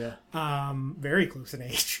twins. Yeah. Very close in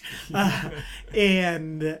age.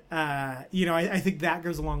 And, you know, I think that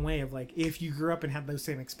goes a long way of, like, if you grew up and had those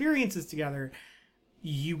same experiences together,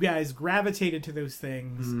 you guys gravitated to those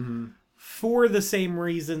things for the same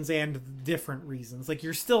reasons and different reasons. Like,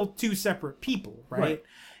 you're still two separate people, right?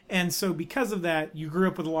 And so because of that, you grew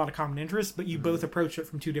up with a lot of common interests, but you both approached it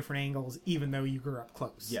from two different angles, even though you grew up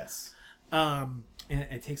close. Yes. And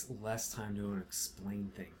it takes less time to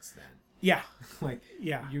explain things then. Yeah. Like,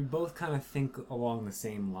 yeah. You both kind of think along the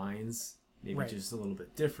same lines, maybe just a little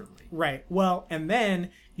bit differently. Right. Well, and then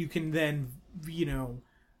you can then, you know,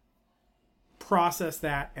 process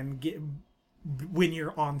that and get, when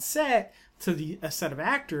you're on set to a set of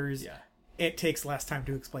actors, it takes less time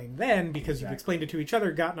to explain then because you've explained it to each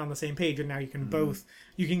other, gotten on the same page, and now you can both,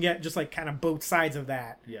 you can get just like kind of both sides of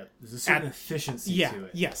that. Yeah. There's a certain efficiency to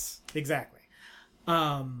it. Yes, exactly.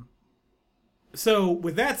 So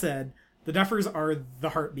with that said, the Duffers are the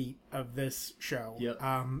heartbeat of this show. Yep.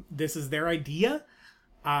 This is their idea.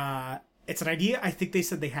 It's an idea I think they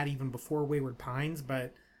said they had even before Wayward Pines,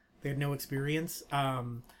 but they had no experience.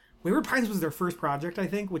 Wayward Pines was their first project, I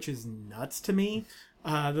think, which is nuts to me.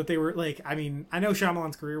 That they were like, I mean, I know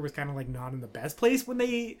Shyamalan's career was kind of like not in the best place when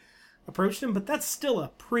they approached him, but that's still a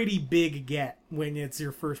pretty big get when it's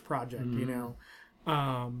your first project, you know?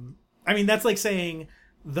 I mean, that's like saying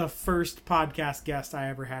the first podcast guest I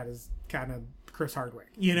ever had is kind of Chris Hardwick,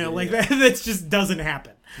 you know, like that just doesn't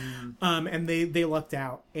happen. And they lucked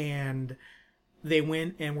out and they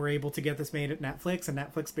went and were able to get this made at Netflix, and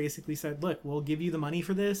Netflix basically said, look, we'll give you the money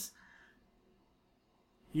for this.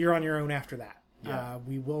 You're on your own after that. Yeah.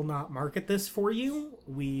 We will not market this for you.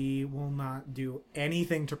 We will not do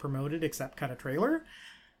anything to promote it except cut a trailer.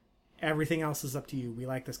 Everything else is up to you. We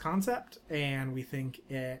like this concept, and we think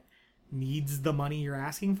it needs the money you're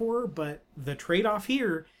asking for, but the trade-off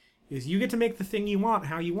here is you get to make the thing you want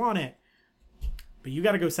how you want it, but you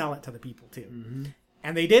got to go sell it to the people too.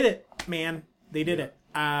 And they did it, man. They did it.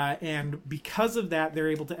 And because of that, they're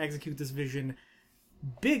able to execute this vision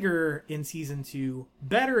bigger in season 2,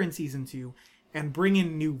 better in season 2, and bring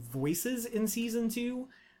in new voices in season 2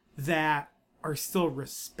 that are still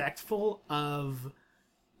respectful of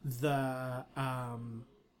the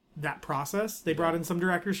that process. They brought in some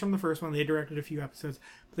directors from the first one. They directed a few episodes.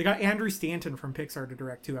 But they got Andrew Stanton from Pixar to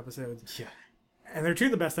direct 2 episodes. Yeah. And they're 2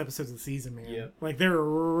 of the best episodes of the season, man. Yep. Like, they're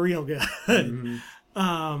real good.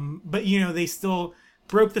 But, you know, they still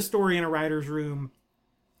broke the story in a writer's room.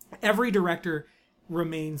 Every director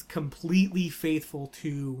remains completely faithful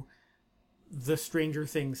to the Stranger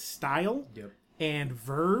Things style and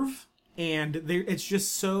verve. And it's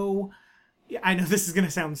just so... I know this is going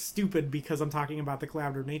to sound stupid because I'm talking about the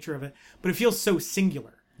collaborative nature of it, but it feels so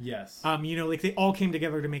singular. Yes. You know, like they all came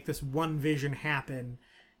together to make this one vision happen,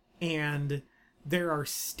 and there are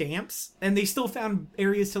stamps, and they still found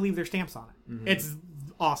areas to leave their stamps on it. It's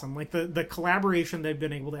awesome. Like the collaboration they've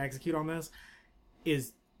been able to execute on this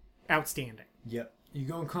is outstanding. Yep. You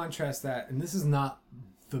go and contrast that, and this is not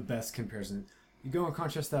the best comparison. You go and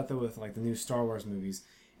contrast that though with like the new Star Wars movies,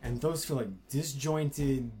 and those feel like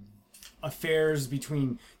disjointed affairs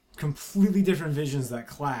between completely different visions that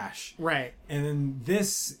clash. Right. And then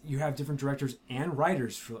this, you have different directors and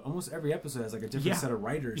writers for almost every episode has like a different set of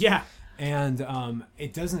writers. Yeah. And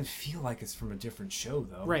it doesn't feel like it's from a different show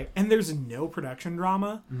though. Right. And there's no production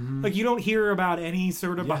drama. Like you don't hear about any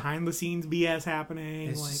sort of behind the scenes BS happening.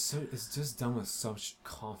 It's just done with such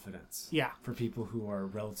confidence. Yeah. For people who are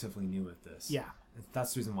relatively new at this. Yeah.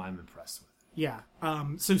 That's the reason why I'm impressed with it. Yeah.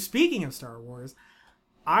 So speaking of Star Wars,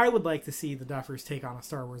 I would like to see the Duffers take on a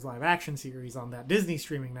Star Wars live action series on that Disney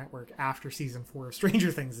streaming network after season 4 of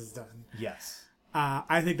Stranger Things is done. Yes.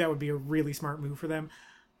 I think that would be a really smart move for them.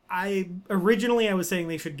 Originally I was saying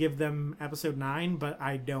they should give them episode 9, but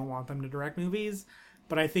I don't want them to direct movies.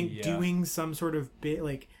 But I think doing some sort of bit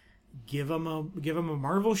like give them a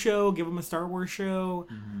Marvel show, give them a Star Wars show.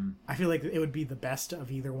 I feel like it would be the best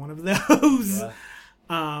of either one of those.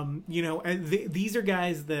 Yeah. You know, these are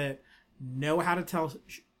guys that know how to tell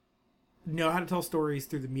stories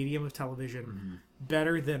through the medium of television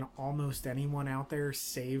better than almost anyone out there,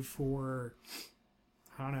 save for,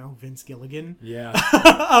 I don't know, Vince Gilligan. Yeah.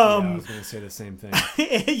 I was going to say the same thing.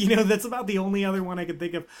 You know, that's about the only other one I could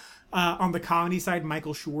think of. On the comedy side,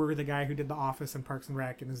 Michael Schur, the guy who did The Office and Parks and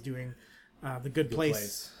Rec and is doing The Good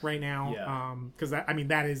Place right now. Yeah. Because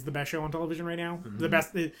that is the best show on television right now.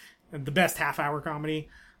 The best half-hour comedy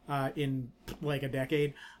in like a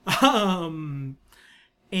decade.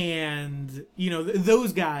 And, you know,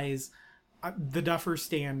 those guys, the Duffers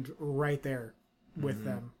stand right there with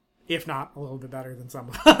them, if not a little bit better than some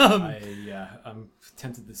of them. I'm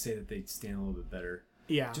tempted to say that they stand a little bit better.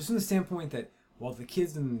 Yeah. Just from the standpoint that while the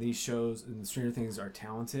kids in these shows and the Stranger Things are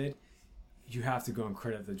talented, you have to go and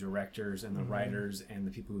credit the directors and the writers and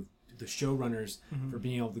the people the showrunners for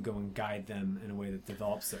being able to go and guide them in a way that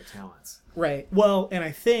develops their talents. Right. Well, and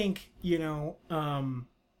I think, you know,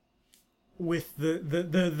 with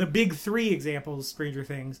the big 3 examples, Stranger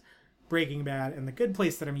Things, Breaking Bad, and The Good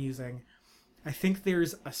Place that I'm using, I think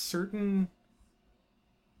there's a certain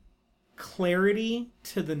clarity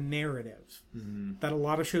to the narrative that a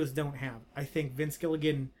lot of shows don't have. I think Vince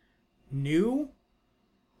Gilligan knew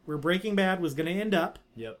where Breaking Bad was going to end up.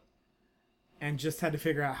 Yep. And just had to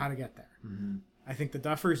figure out how to get there. I think the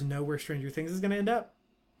Duffers know where Stranger Things is going to end up,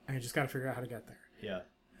 and you just got to figure out how to get there. Yeah.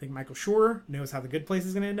 I think Michael Schur knows how The Good Place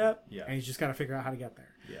is going to end up, yeah, and he's just got to figure out how to get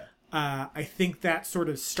there. Yeah. I think that sort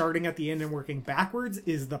of starting at the end and working backwards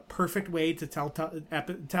is the perfect way to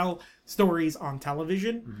tell stories on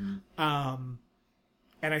television. And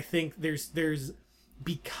I think there's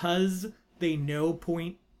because they know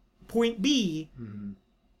point B,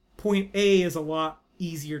 point A is a lot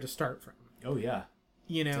easier to start from. Oh yeah,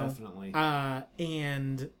 you know, definitely.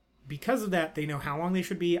 And because of that, they know how long they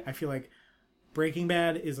should be. I feel like Breaking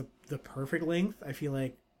Bad is the perfect length. I feel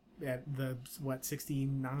like at the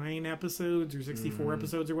 69 episodes or 64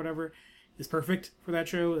 episodes or whatever is perfect for that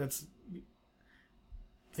show.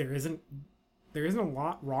 There isn't a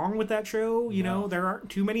lot wrong with that show. You know, there aren't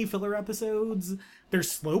too many filler episodes. There's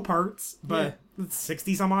slow parts, but it's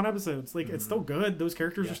 60 some odd episodes. Like it's still good. Those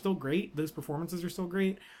characters are still great. Those performances are still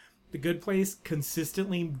great. The Good Place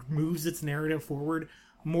consistently moves its narrative forward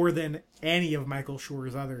more than any of Michael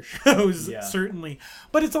Schur's other shows, certainly.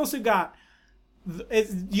 But it's also got,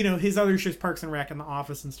 you know, his other shows, Parks and Rec and The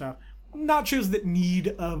Office and stuff, not shows that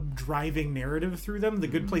need a driving narrative through them. The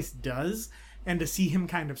Good Place does, and to see him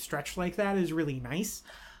kind of stretch like that is really nice.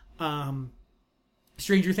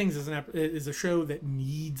 Stranger Things is a show that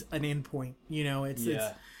needs an endpoint.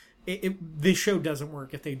 This show doesn't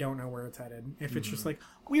work if they don't know where it's headed. If it's just like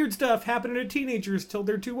weird stuff happening to teenagers till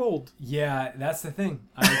they're too old. Yeah, that's the thing.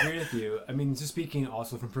 I agree with you. I mean, just speaking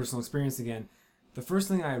also from personal experience again, the first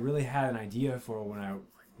thing I really had an idea for when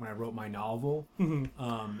I wrote my novel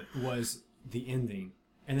was the ending,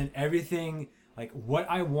 and then everything like what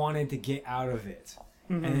I wanted to get out of it,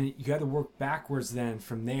 and then you had to work backwards then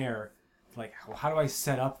from there, like how do I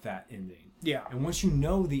set up that ending? Yeah. And once you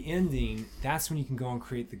know the ending, that's when you can go and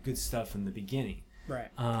create the good stuff in the beginning. Right.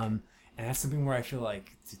 And that's something where I feel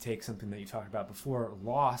like, to take something that you talked about before,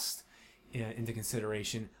 Lost, into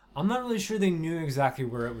consideration, I'm not really sure they knew exactly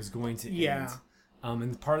where it was going to end.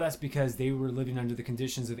 And part of that's because they were living under the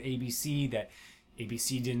conditions of ABC, that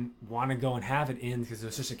ABC didn't want to go and have it end because it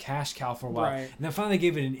was such a cash cow for a while. Right. And then finally they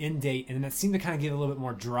gave it an end date, and then that seemed to kind of give it a little bit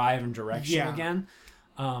more drive and direction again.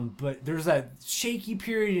 But there's that shaky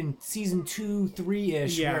period in season 2,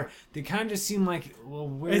 3-ish where they kind of just seem like,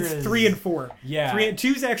 well, it's 3 and 4. Yeah. 3 and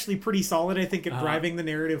 2's actually pretty solid, I think, at driving the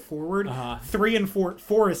narrative forward. 3 and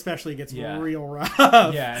 4 especially gets real rough.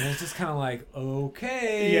 Yeah, and it's just kind of like,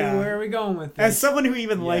 okay, where are we going with this? As someone who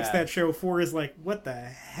even likes that show, 4 is like, what the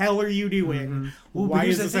hell are you doing? Well, why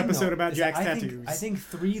is this episode about Jack's tattoos? I think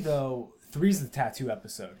 3, though, 3's the tattoo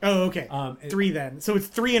episode. Oh, okay. 3 then. So it's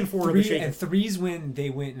 3 and 4 of the shaken. And 3's when they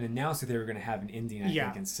went and announced that they were going to have an ending, I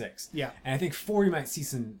think, in 6. Yeah. And I think 4, you might see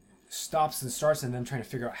some stops and starts and them trying to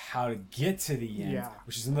figure out how to get to the end,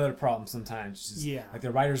 which is another problem sometimes. Just like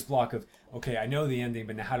the writer's block of, okay, I know the ending,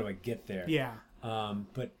 but now how do I get there? Yeah.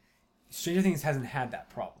 But Stranger Things hasn't had that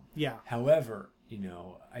problem. Yeah. However,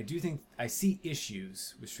 I do think I see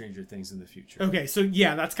issues with Stranger Things in the future. Okay, so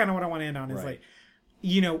that's kind of what I want to end on is like,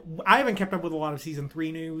 I haven't kept up with a lot of season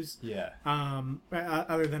 3 news. Yeah.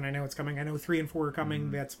 Other than I know it's coming. I know 3 and 4 are coming.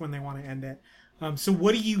 That's when they want to end it. So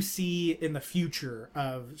what do you see in the future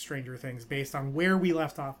of Stranger Things based on where we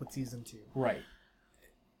left off with season 2? Right.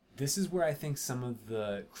 This is where I think some of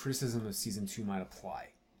the criticism of season 2 might apply,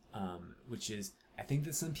 which is I think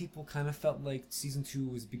that some people kind of felt like season 2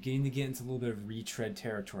 was beginning to get into a little bit of retread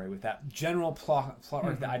territory with that general plot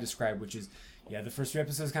arc that I described, which is the first 3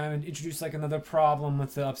 episodes kind of introduced like another problem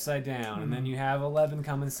with the Upside Down, and then you have 11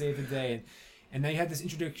 come and save the day, and then you had this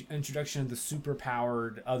introduction of the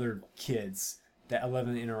super-powered other kids that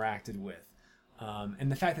 11 interacted with,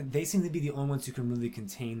 and the fact that they seem to be the only ones who can really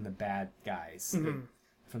contain the bad guys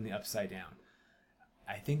from the Upside Down.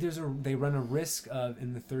 I think they run a risk of,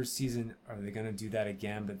 in the 3rd season, are they going to do that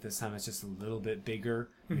again, but this time it's just a little bit bigger,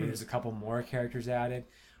 maybe there's a couple more characters added,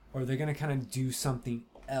 or they're going to kind of do something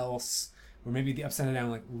else where maybe the Upside Down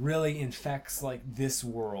like really infects like this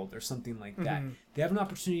world or something like that. They have an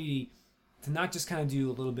opportunity to not just kind of do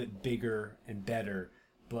a little bit bigger and better,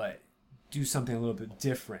 but do something a little bit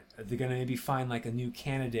different. Are they going to maybe find like a new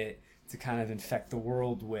candidate to kind of infect the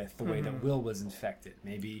world with the way that Will was infected?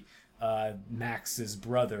 Maybe Max's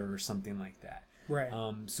brother or something like that. Right.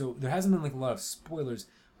 So there hasn't been like a lot of spoilers,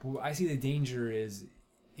 but what I see the danger is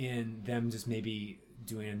in them just maybe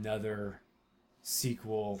doing another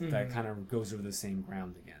sequel that kind of goes over the same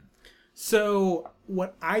ground again. So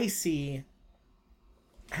what I see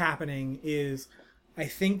happening is I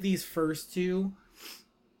think these first 2,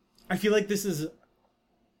 I feel like this is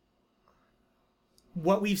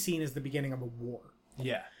what we've seen is the beginning of a war.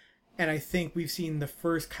 Yeah. And I think we've seen the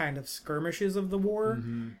first kind of skirmishes of the war.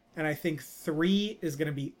 And I think 3 is going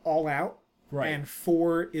to be all out. Right. And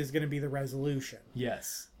 4 is going to be the resolution.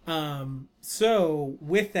 Yes. So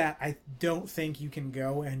with that, I don't think you can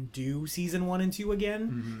go and do season 1 and 2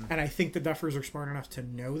 again. And I think the Duffers are smart enough to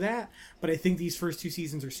know that. But I think these first 2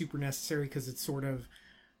 seasons are super necessary because it's sort of,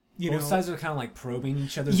 both sides are kind of like probing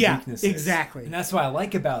each other's weaknesses. Exactly. And that's what I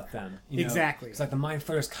like about them. Exactly. It's like the Mind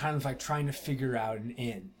Flayer is kind of like trying to figure out an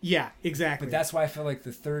end. Yeah, exactly. But that's why I feel like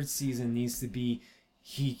the 3rd season needs to be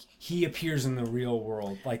he appears in the real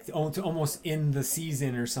world, like almost in the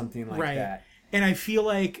season or something like that. And I feel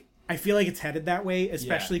like it's headed that way,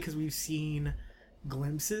 especially because we've seen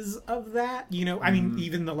glimpses of that. I mean,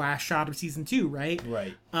 even the last shot of season 2, right?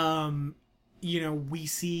 Right.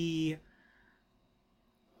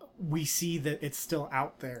 We see that it's still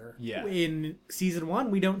out there. Yeah. In season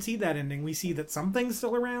 1, we don't see that ending. We see that something's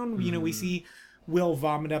still around. We see Will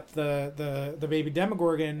vomit up the baby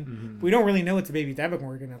Demogorgon. We don't really know it's a baby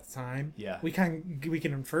Demogorgon at the time. Yeah. We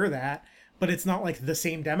can infer that, but it's not like the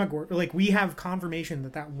same Demogorgon. Like, we have confirmation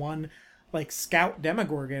that one like scout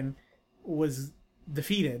Demogorgon was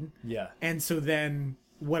defeated. Yeah. And so then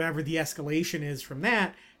whatever the escalation is from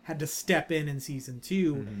that had to step in season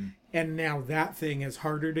 2. And now that thing is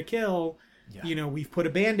harder to kill. Yeah. We've put a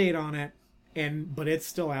Band-Aid on it, but it's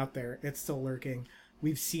still out there. It's still lurking.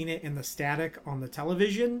 We've seen it in the static on the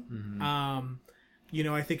television.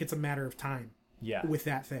 I think it's a matter of time with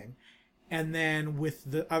that thing. And then with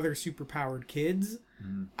the other superpowered kids,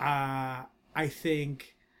 I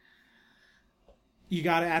think you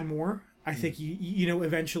got to add more. I think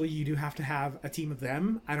eventually you do have to have a team of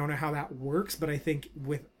them. I don't know how that works, but I think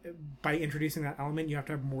by introducing that element, you have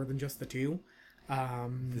to have more than just the two.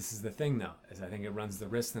 This is the thing, though, is I think it runs the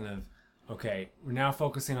risk then of, okay, we're now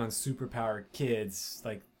focusing on superpowered kids,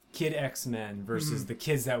 like Kid X-Men versus the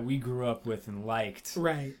kids that we grew up with and liked,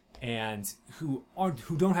 right? And who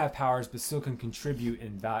don't have powers but still can contribute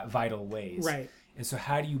in vital ways, right? And so,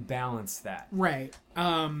 how do you balance that? Right.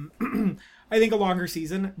 I think a longer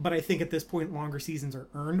season, but I think at this point, longer seasons are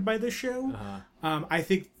earned by this show. I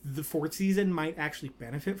think the 4th season might actually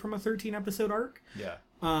benefit from a 13-episode arc. Yeah.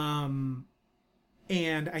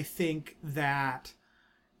 And I think that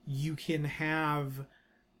you can have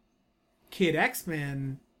Kid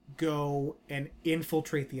X-Men go and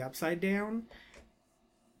infiltrate the Upside Down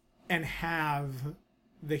and have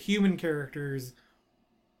the human characters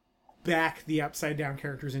back the Upside Down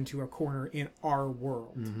characters into a corner in our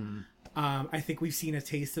world. I think we've seen a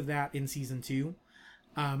taste of that in season 2.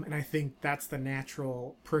 And I think that's the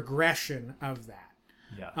natural progression of that.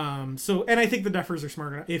 Yeah. And I think the Duffers are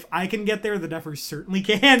smart enough. If I can get there, the Duffers certainly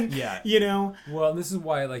can. Yeah. Well, this is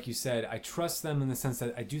why, like you said, I trust them in the sense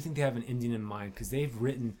that I do think they have an ending in mind, because they've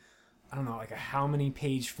written, I don't know, like a how many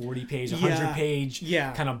page, 40 page, 100 page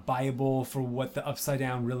kind of Bible for what the Upside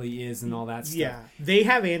Down really is and all that stuff. Yeah. They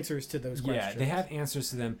have answers to those questions. Yeah, they have answers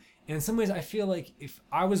to them. And in some ways, I feel like if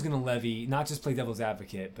I was going to levy, not just play devil's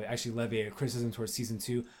advocate, but actually levy a criticism towards season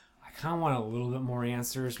 2, I kind of want a little bit more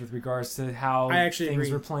answers with regards to how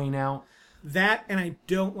things were playing out. That, and I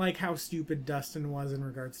don't like how stupid Dustin was in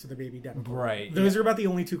regards to the baby Deadpool. Right. Those are about the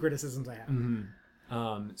only 2 criticisms I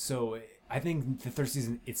have. So I think the 3rd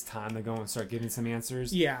season, it's time to go and start giving some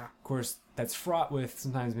answers. Yeah. Of course, that's fraught with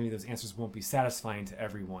sometimes maybe those answers won't be satisfying to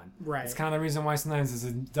everyone. Right. It's kind of the reason why sometimes it's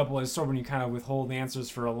a double-edged sword when you kind of withhold answers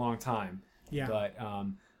for a long time. Yeah. But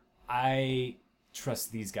I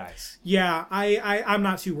trust these guys. Yeah, I'm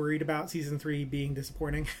not too worried about season 3 being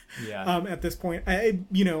disappointing. Yeah. At this point, I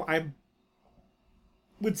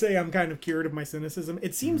would say I'm kind of cured of my cynicism.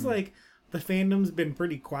 It seems like the fandom's been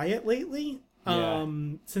pretty quiet lately.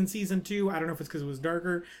 Since season 2, I don't know if it's because it was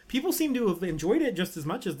darker. People seem to have enjoyed it just as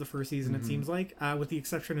much as the first season. It seems like, with the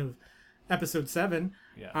exception of episode 7.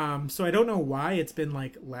 Yeah. So I don't know why it's been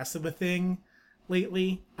like less of a thing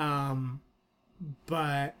lately.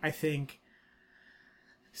 But I think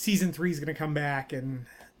season 3 is going to come back, and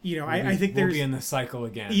I think we'll be in the cycle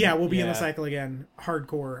again. Yeah, we'll be in the cycle again,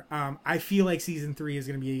 hardcore. I feel like season 3 is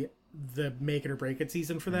going to be the make it or break it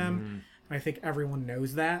season for them. And I think everyone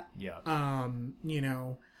knows that. Yeah.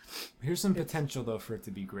 Here's some potential though for it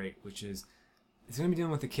to be great, which is it's going to be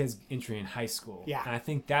dealing with the kids entering high school. Yeah. And I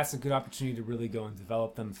think that's a good opportunity to really go and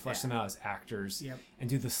develop them, flesh them out as actors, and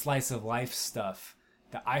do the slice of life stuff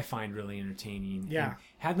that I find really entertaining. Yeah. And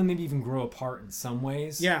have them maybe even grow apart in some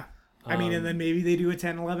ways. Yeah. I mean, and then maybe they do a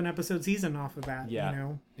 10, 11 episode season off of that.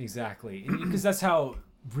 Yeah. Exactly. Because that's how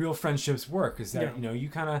real friendships work, is that, you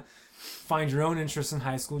kind of find your own interests in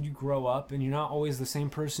high school, you grow up, and you're not always the same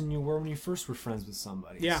person you were when you first were friends with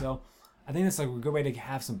somebody. Yeah. So I think that's like a good way to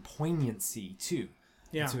have some poignancy, too.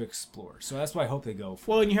 Yeah. To explore. So that's what I hope they go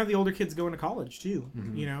for. Well, and you have the older kids going to college, too.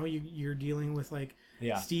 You're dealing with, like,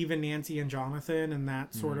 Yeah. Steve and Nancy and Jonathan and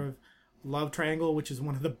that sort of love triangle, which is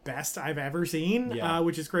one of the best I've ever seen,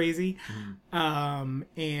 which is crazy.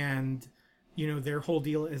 And, their whole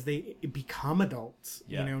deal is they become adults,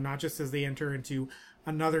 not just as they enter into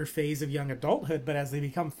another phase of young adulthood, but as they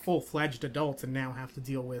become full-fledged adults and now have to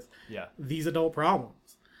deal with these adult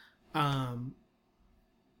problems. And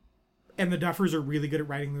the Duffers are really good at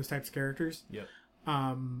writing those types of characters. Yep.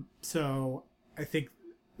 So I think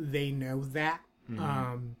they know that.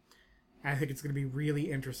 I think it's going to be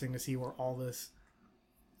really interesting to see where all this,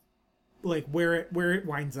 like where it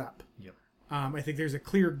winds up. Yep. I think there's a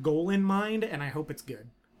clear goal in mind, and I hope it's good.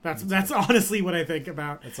 That's honestly what I think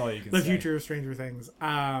about. That's all you can the say. Future of Stranger Things.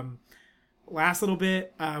 Last little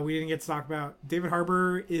bit, we didn't get to talk about David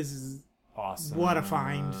Harbour is awesome. What a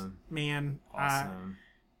find, man! Awesome.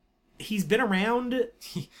 He's been around.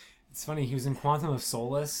 It's funny, he was in Quantum of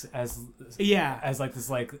Solace as like this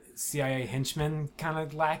like CIA henchman kind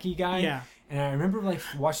of lackey guy. Yeah. And I remember like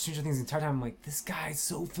watching Stranger Things the entire time. I'm like, this guy's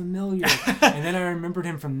so familiar. And then I remembered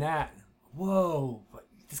him from that. Whoa,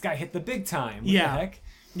 this guy hit the big time. What the heck?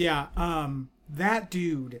 Yeah. That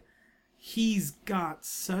dude, he's got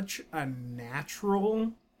such a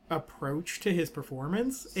natural approach to his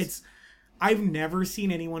performance. I've never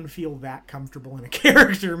seen anyone feel that comfortable in a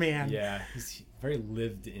character, man. Yeah, he's very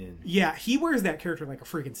lived in. Yeah, he wears that character like a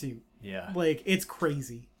freaking suit. Yeah. Like, it's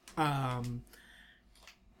crazy.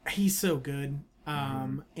 He's so good.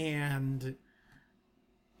 And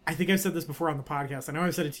I think I've said this before on the podcast. I know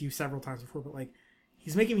I've said it to you several times before, but like,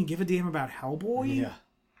 he's making me give a damn about Hellboy. Yeah.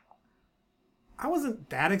 I wasn't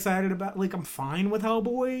that excited about, like, I'm fine with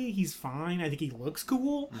Hellboy. He's fine. I think he looks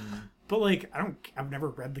cool. But like, I've never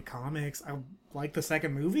read the comics. I like the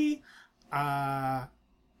second movie.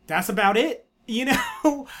 That's about it, you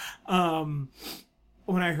know?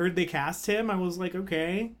 When I heard they cast him, I was like,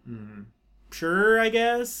 okay, sure, I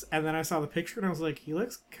guess. And then I saw the picture and I was like, he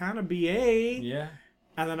looks kind of BA. Yeah.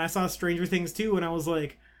 And then I saw Stranger Things 2 and I was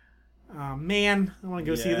like, oh man, I want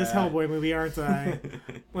to go see this Hellboy movie, aren't I?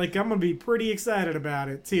 Like, I'm going to be pretty excited about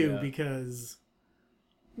it too, because,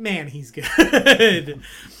 man, he's good.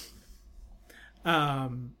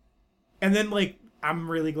 And then, like,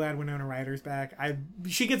 I'm really glad Winona Ryder's back.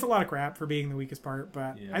 She gets a lot of crap for being the weakest part,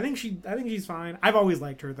 but I think she's fine. I've always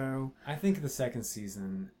liked her, though. I think the second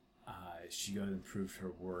season, she improved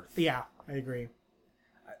her worth. Yeah, I agree.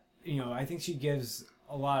 I think she gets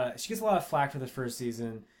a lot of flack for the first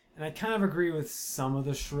season, and I kind of agree with some of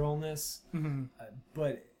the shrillness.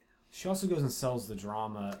 But she also goes and sells the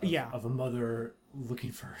drama of a mother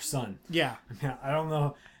looking for her son. Yeah, I mean, I don't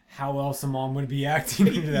know how else a mom would be acting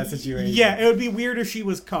into that situation. Yeah, it would be weird if she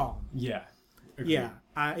was calm. Yeah. Agreed. Yeah.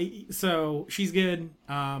 So she's good.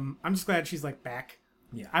 I'm just glad she's like back.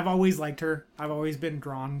 Yeah. I've always liked her. I've always been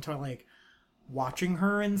drawn to like watching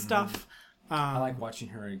her and stuff. I like watching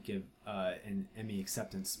her give an Emmy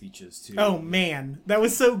acceptance speeches too. Oh man, that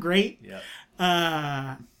was so great. Yeah.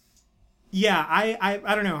 Yeah,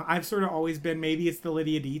 I don't know. I've sort of always been, maybe it's the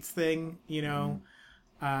Lydia Dietz thing, you know.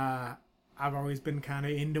 I've always been kind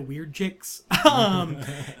of into weird chicks. And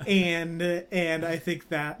I think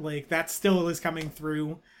that like that still is coming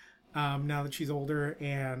through now that she's older,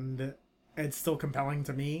 and it's still compelling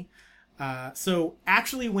to me. So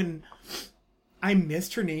actually when I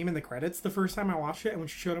missed her name in the credits the first time I watched it, and when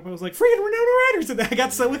she showed up I was like, freaking Winona Ryder! So I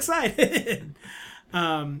got so excited.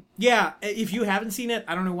 Yeah, if you haven't seen it,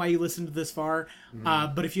 I don't know why you listened to this far,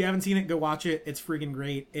 but if you haven't seen it, go watch it. It's freaking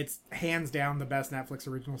great. It's hands down the best Netflix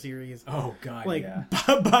original series. Oh god, like yeah.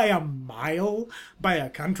 by a mile, by a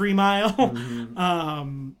country mile.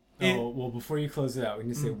 Well, before you close it out, we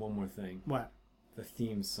need to say one more thing. What? The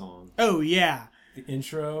theme song. Oh yeah. The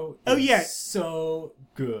intro. Oh yeah, so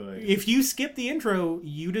good. If you skip the intro,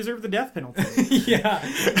 you deserve the death penalty. Yeah,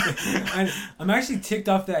 I'm actually ticked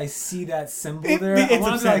off that I see that symbol there. I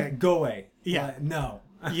want to like go away. Yeah, no.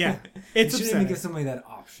 Yeah, it's shouldn't even give somebody that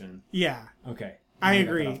option. Yeah. Okay. I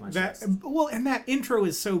agree. And that intro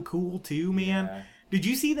is so cool too, man. Yeah. Did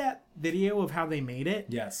you see that video of how they made it?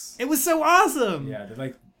 Yes. It was so awesome. Yeah, they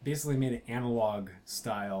like basically made it analog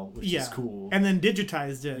style, which is cool. And then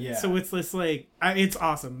digitized it. Yeah. So it's this like, it's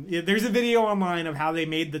awesome. There's a video online of how they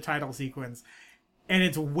made the title sequence. And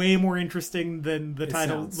it's way more interesting than the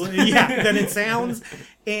title. Yeah, than it sounds.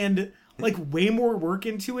 And like way more work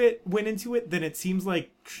went into it than it seems like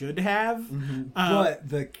should have. But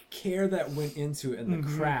the care that went into it and the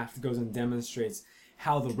craft goes and demonstrates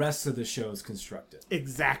how the rest of the show is constructed.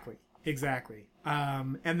 Exactly.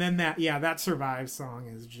 And then that Survive song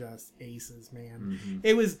is just aces, man.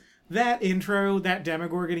 It was that intro, that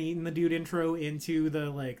Demogorgon eating the dude intro into the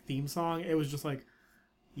like theme song. It was just like,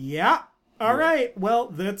 yeah, all right. Well,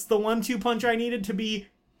 that's the 1-2 punch I needed to be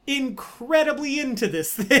incredibly into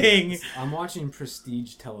this thing. Yes. I'm watching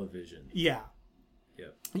prestige television. Yeah.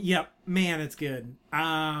 Yep. Man, it's good.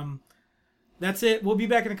 That's it. We'll be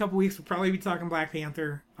back in a couple weeks. We'll probably be talking Black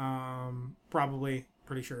Panther. Probably.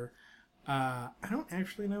 Pretty sure. I don't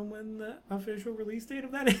actually know when the official release date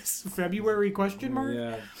of that is. February ?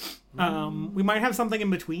 Yeah. We might have something in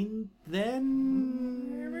between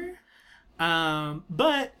then.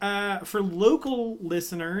 But for local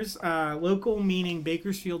listeners, local meaning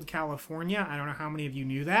Bakersfield, California. I don't know how many of you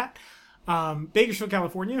knew that. Bakersfield,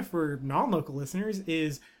 California, for non-local listeners,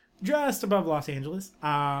 is just above Los Angeles.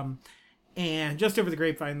 And just over the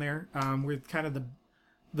Grapevine there. We're kind of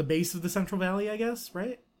the base of the Central Valley, I guess,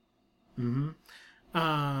 right?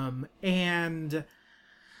 And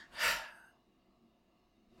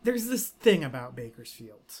there's this thing about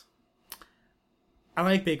Bakersfield. I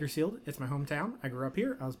like Bakersfield. It's my hometown. I grew up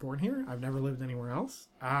here. I was born here. I've never lived anywhere else.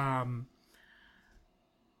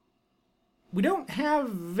 We don't have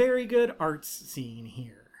very good arts scene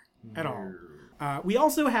here at all. We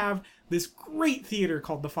also have this great theater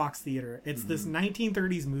called the Fox Theater. It's this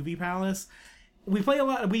 1930s movie palace. We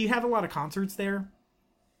have a lot of concerts there.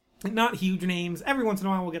 not huge names. Every once in a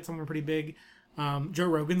while, we'll get someone pretty big. Joe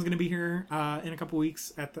Rogan's going to be here in a couple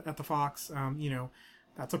weeks at the Fox.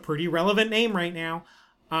 That's a pretty relevant name right now.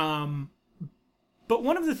 But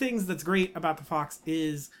one of the things that's great about the Fox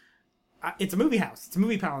is it's a movie house. It's a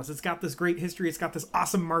movie palace. It's got this great history. It's got this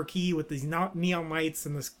awesome marquee with these neon lights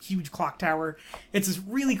and this huge clock tower. It's this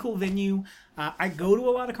really cool venue. I go to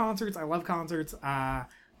a lot of concerts. I love concerts.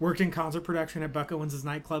 Worked in concert production at Buck Owens'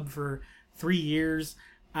 nightclub for 3 years.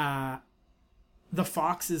 The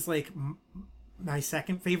Fox is like my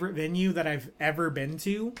second favorite venue that I've ever been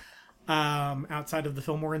to, outside of the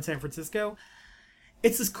Fillmore in San Francisco.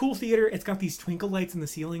 It's this cool theater. It's got these twinkle lights in the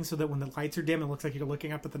ceiling so that when the lights are dim, it looks like you're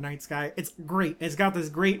looking up at the night sky. It's great. It's got this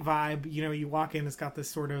great vibe. You walk in, it's got this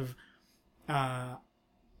sort of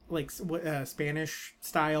Spanish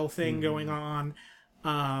style thing going on.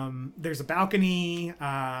 There's a balcony,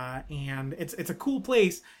 and it's a cool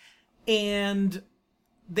place. And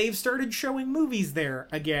they've started showing movies there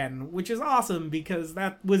again, which is awesome because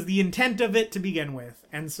that was the intent of it to begin with.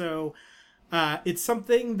 And so it's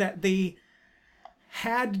something that they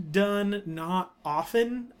had done not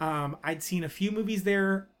often. I'd seen a few movies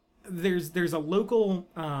there. There's a local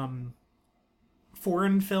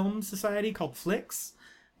foreign film society called Flix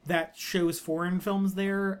that shows foreign films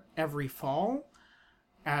there every fall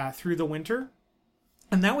through the winter.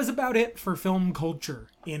 And that was about it for film culture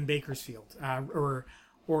in Bakersfield, or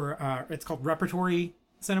it's called repertory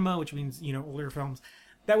cinema, which means older films.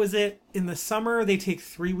 That was it. In the summer, they take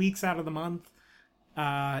 3 weeks out of the month.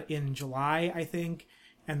 In July, I think,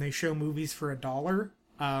 and they show movies for $1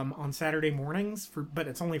 on Saturday mornings. But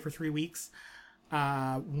it's only for 3 weeks.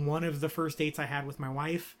 One of the first dates I had with my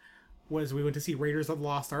wife was we went to see Raiders of the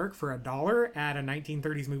Lost Ark for $1 at a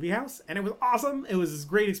 1930s movie house, and it was awesome. It was this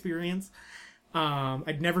great experience.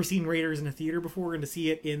 I'd never seen Raiders in a theater before, and to see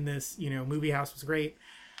it in this movie house was great.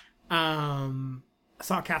 I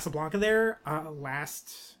saw Casablanca there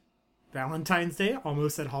last Valentine's Day,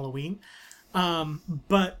 almost at Halloween.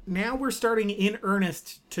 But now we're starting in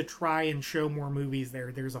earnest to try and show more movies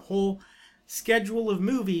there. There's a whole schedule of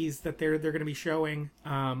movies that they're going to be showing.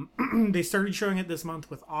 They started showing it this month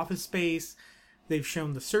with Office Space. They've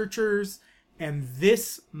shown The Searchers, and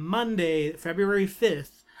this Monday, February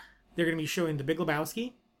 5th, they're going to be showing The Big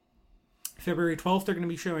Lebowski. February 12th, they're going to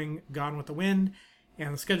be showing Gone with the Wind,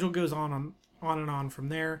 and the schedule goes on and on from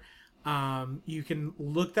there. You can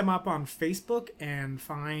look them up on Facebook and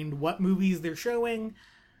find what movies they're showing.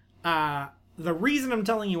 The reason I'm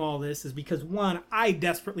telling you all this is because, one, I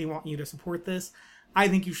desperately want you to support this. I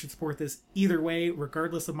think you should support this either way,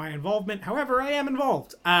 regardless of my involvement. However, I am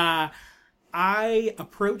involved. I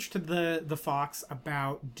approached the Fox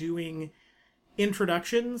about doing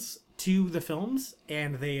introductions to the films,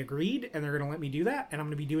 and they agreed, and they're going to let me do that, and I'm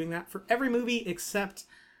going to be doing that for every movie except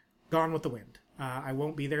Gone with the Wind. I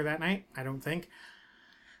won't be there that night, I don't think.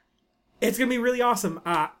 It's going to be really awesome.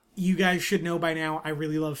 You guys should know by now, I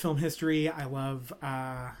really love film history. I love,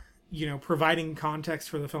 providing context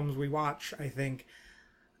for the films we watch. I think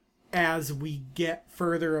as we get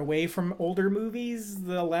further away from older movies,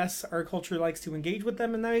 the less our culture likes to engage with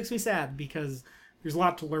them, and that makes me sad because there's a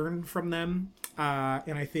lot to learn from them.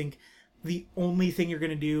 And I think the only thing you're going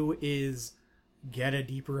to do is get a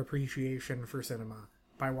deeper appreciation for cinema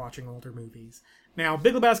by watching older movies. Now,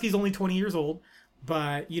 Big Lebowski is only 20 years old,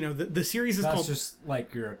 but, the series is called... That's just,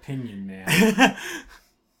 like, your opinion, man.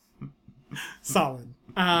 Solid.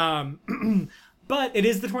 But it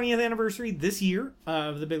is the 20th anniversary this year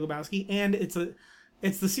of The Big Lebowski, and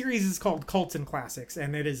the series is called Cults and Classics,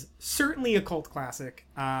 and it is certainly a cult classic.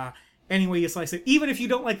 Any way you slice it. Even if you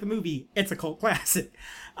don't like the movie, it's a cult classic.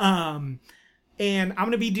 And I'm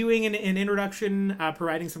going to be doing an introduction,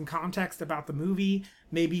 providing some context about the movie,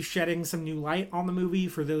 maybe shedding some new light on the movie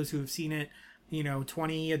for those who have seen it,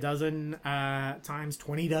 20 dozen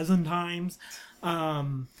times.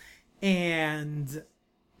 And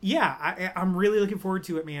yeah, I'm really looking forward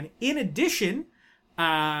to it, man. In addition,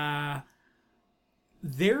 there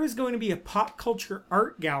is going to be a pop culture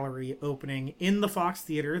art gallery opening in the Fox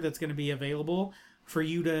Theater that's going to be available for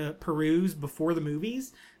you to peruse before the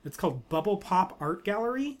movies. It's called Bubble Pop Art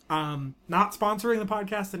Gallery. Not sponsoring the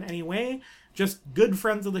podcast in any way, just good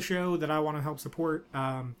friends of the show that I want to help support.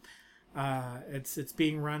 It's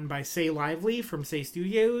being run by Say Lively from Say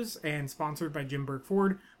Studios and sponsored by Jim Burke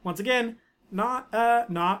Ford. Once again, not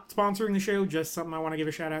sponsoring the show, just something I want to give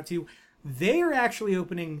a shout out to. They are actually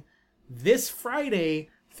opening this Friday,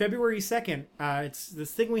 February 2nd. It's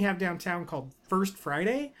this thing we have downtown called First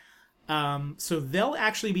Friday. So they'll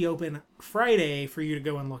actually be open Friday for you to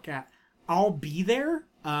go and look at. I'll be there.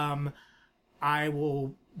 I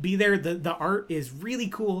will be there. The art is really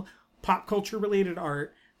cool, pop culture related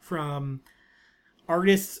art from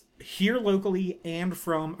artists here locally and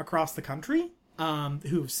from across the country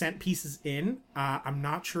who've sent pieces in. I'm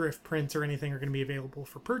not sure if prints or anything are going to be available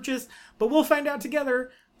for purchase, but we'll find out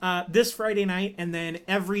together this Friday night. And then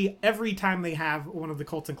every time they have one of the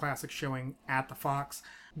Colton Classics showing at the Fox,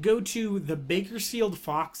 go to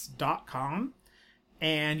thebakersfieldfox.com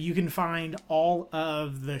and you can find all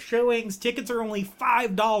of the showings. Tickets are only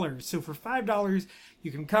 $5. So for $5,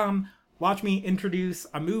 you can come watch me introduce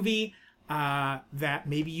a movie that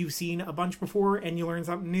maybe you've seen a bunch before and you learn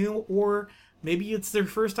something new, or maybe it's their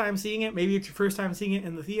first time seeing it. Maybe it's your first time seeing it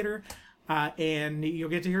in the theater, and you'll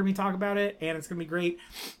get to hear me talk about it, and it's going to be great.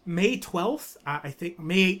 May 12th,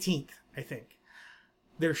 May 18th, I think,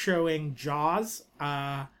 they're showing Jaws.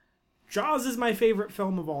 Jaws is my favorite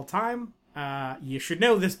film of all time. You should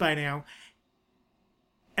know this by now.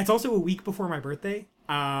 It's also a week before my birthday.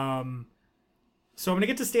 So I'm going to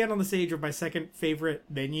get to stand on the stage of my second favorite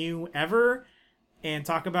venue ever and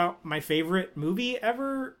talk about my favorite movie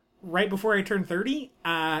ever right before I turn 30.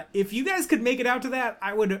 If you guys could make it out to that,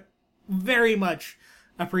 I would very much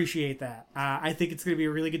appreciate that. I think it's going to be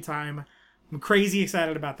a really good time. I'm crazy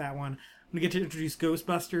excited about that one. I'm going to get to introduce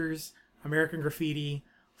Ghostbusters, American Graffiti,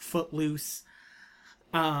 Footloose,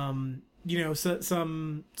 some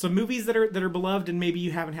movies that are beloved and maybe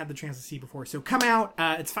you haven't had the chance to see before. So come out.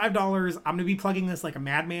 It's $5. I'm going to be plugging this like a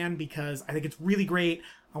madman because I think it's really great.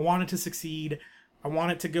 I want it to succeed. I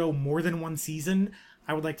want it to go more than one season.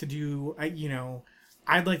 I would like to do,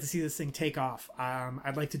 I'd like to see this thing take off.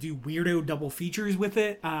 I'd like to do weirdo double features with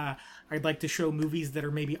it. I'd like to show movies that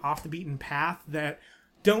are maybe off the beaten path that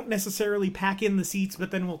don't necessarily pack in the seats,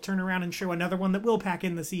 but then we'll turn around and show another one that will pack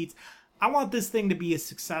in the seats. I want this thing to be as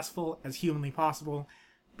successful as humanly possible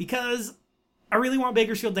because I really want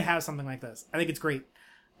Bakersfield to have something like this. I think it's great.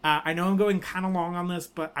 I know I'm going kind of long on this,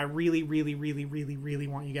 but I really, really, really, really, really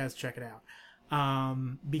want you guys to check it out.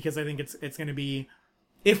 Because I think it's going to be,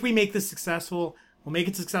 if we make this successful, we'll make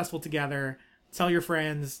it successful together. Tell your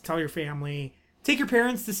friends, tell your family, take your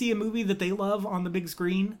parents to see a movie that they love on the big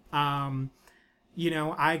screen. I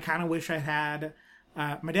kind of wish I had,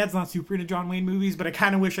 my dad's not super into John Wayne movies, but I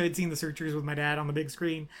kind of wish I had seen The Searchers with my dad on the big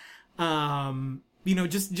screen. I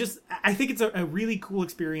think it's a really cool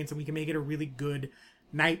experience and we can make it a really good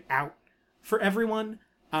night out for everyone,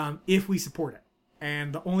 if we support it.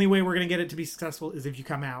 And the only way we're going to get it to be successful is if you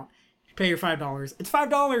come out, you pay your $5. It's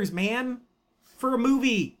 $5, man, for a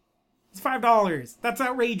movie. It's $5. That's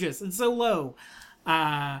outrageous. It's so low. We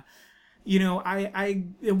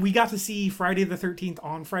got to see Friday the 13th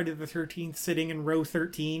on Friday the 13th, sitting in row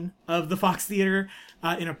 13 of the Fox Theater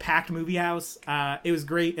in a packed movie house. It was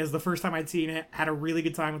great. It was the first time I'd seen it. Had a really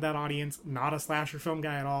good time with that audience. Not a slasher film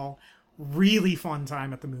guy at all. Really fun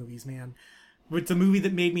time at the movies, man. It's a movie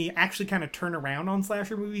that made me actually kind of turn around on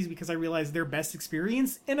slasher movies because I realized their best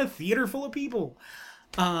experience in a theater full of people.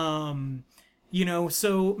 So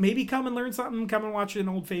maybe come and learn something. Come and watch an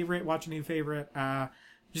old favorite, watch a new favorite.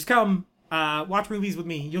 Just come watch movies with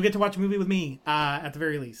me. You'll get to watch a movie with me at the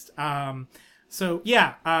very least. Bakersfield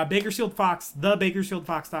Fox,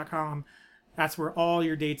 thebakersfieldfox.com. That's where all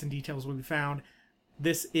your dates and details will be found.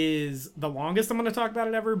 This is the longest I'm going to talk about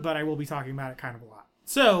it ever, but I will be talking about it kind of a lot.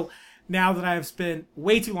 So now that I have spent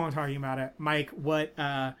way too long talking about it, Mike, what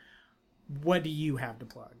do you have to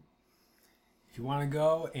plug? If you want to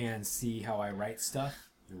go and see how I write stuff,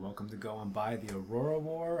 you're welcome to go and buy The Aurora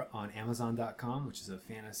War on Amazon.com, which is a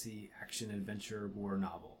fantasy action-adventure war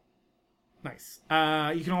novel. Nice.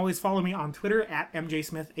 You can always follow me on Twitter at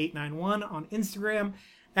MJSmith891, on Instagram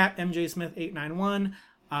at MJSmith891.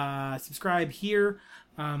 Subscribe here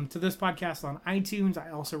to this podcast on iTunes. I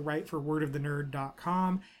also write for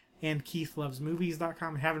wordofthenerd.com and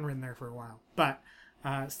KeithLovesMovies.com. I haven't written there for a while, but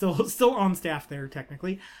still on staff there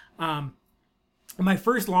technically. My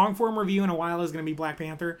first long-form review in a while is going to be Black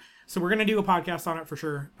Panther, so we're going to do a podcast on it for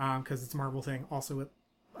sure, because it's a Marvel thing. Also,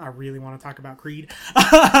 I really want to talk about Creed.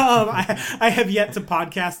 I have yet to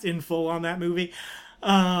podcast in full on that movie,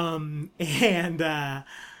 and I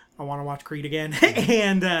want to watch Creed again.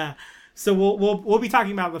 And so we'll be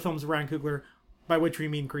talking about the films of Ryan Coogler, by which we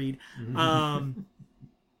mean Creed, and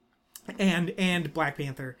Black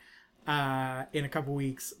Panther in a couple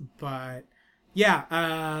weeks, but.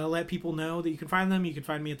 Yeah, let people know that you can find them. You can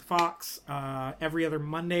find me at the Fox every other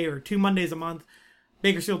Monday or 2 Mondays a month.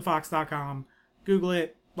 BakersfieldFox.com. Google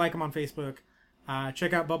it. Like them on Facebook.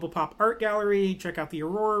 Check out Bubble Pop Art Gallery. Check out the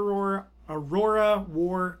Aurora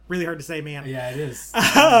War. Really hard to say, man. Yeah, it is.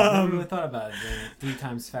 I never really thought about it 3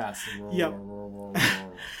 times fast. Yep.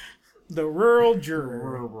 The Rural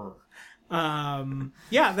Juror.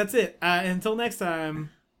 Yeah, that's it. Until next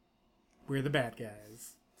time, we're the bad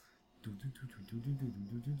guys.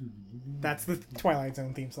 That's the Twilight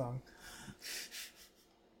Zone theme song.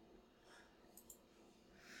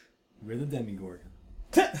 We're the Demigorgon.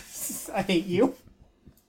 I hate you.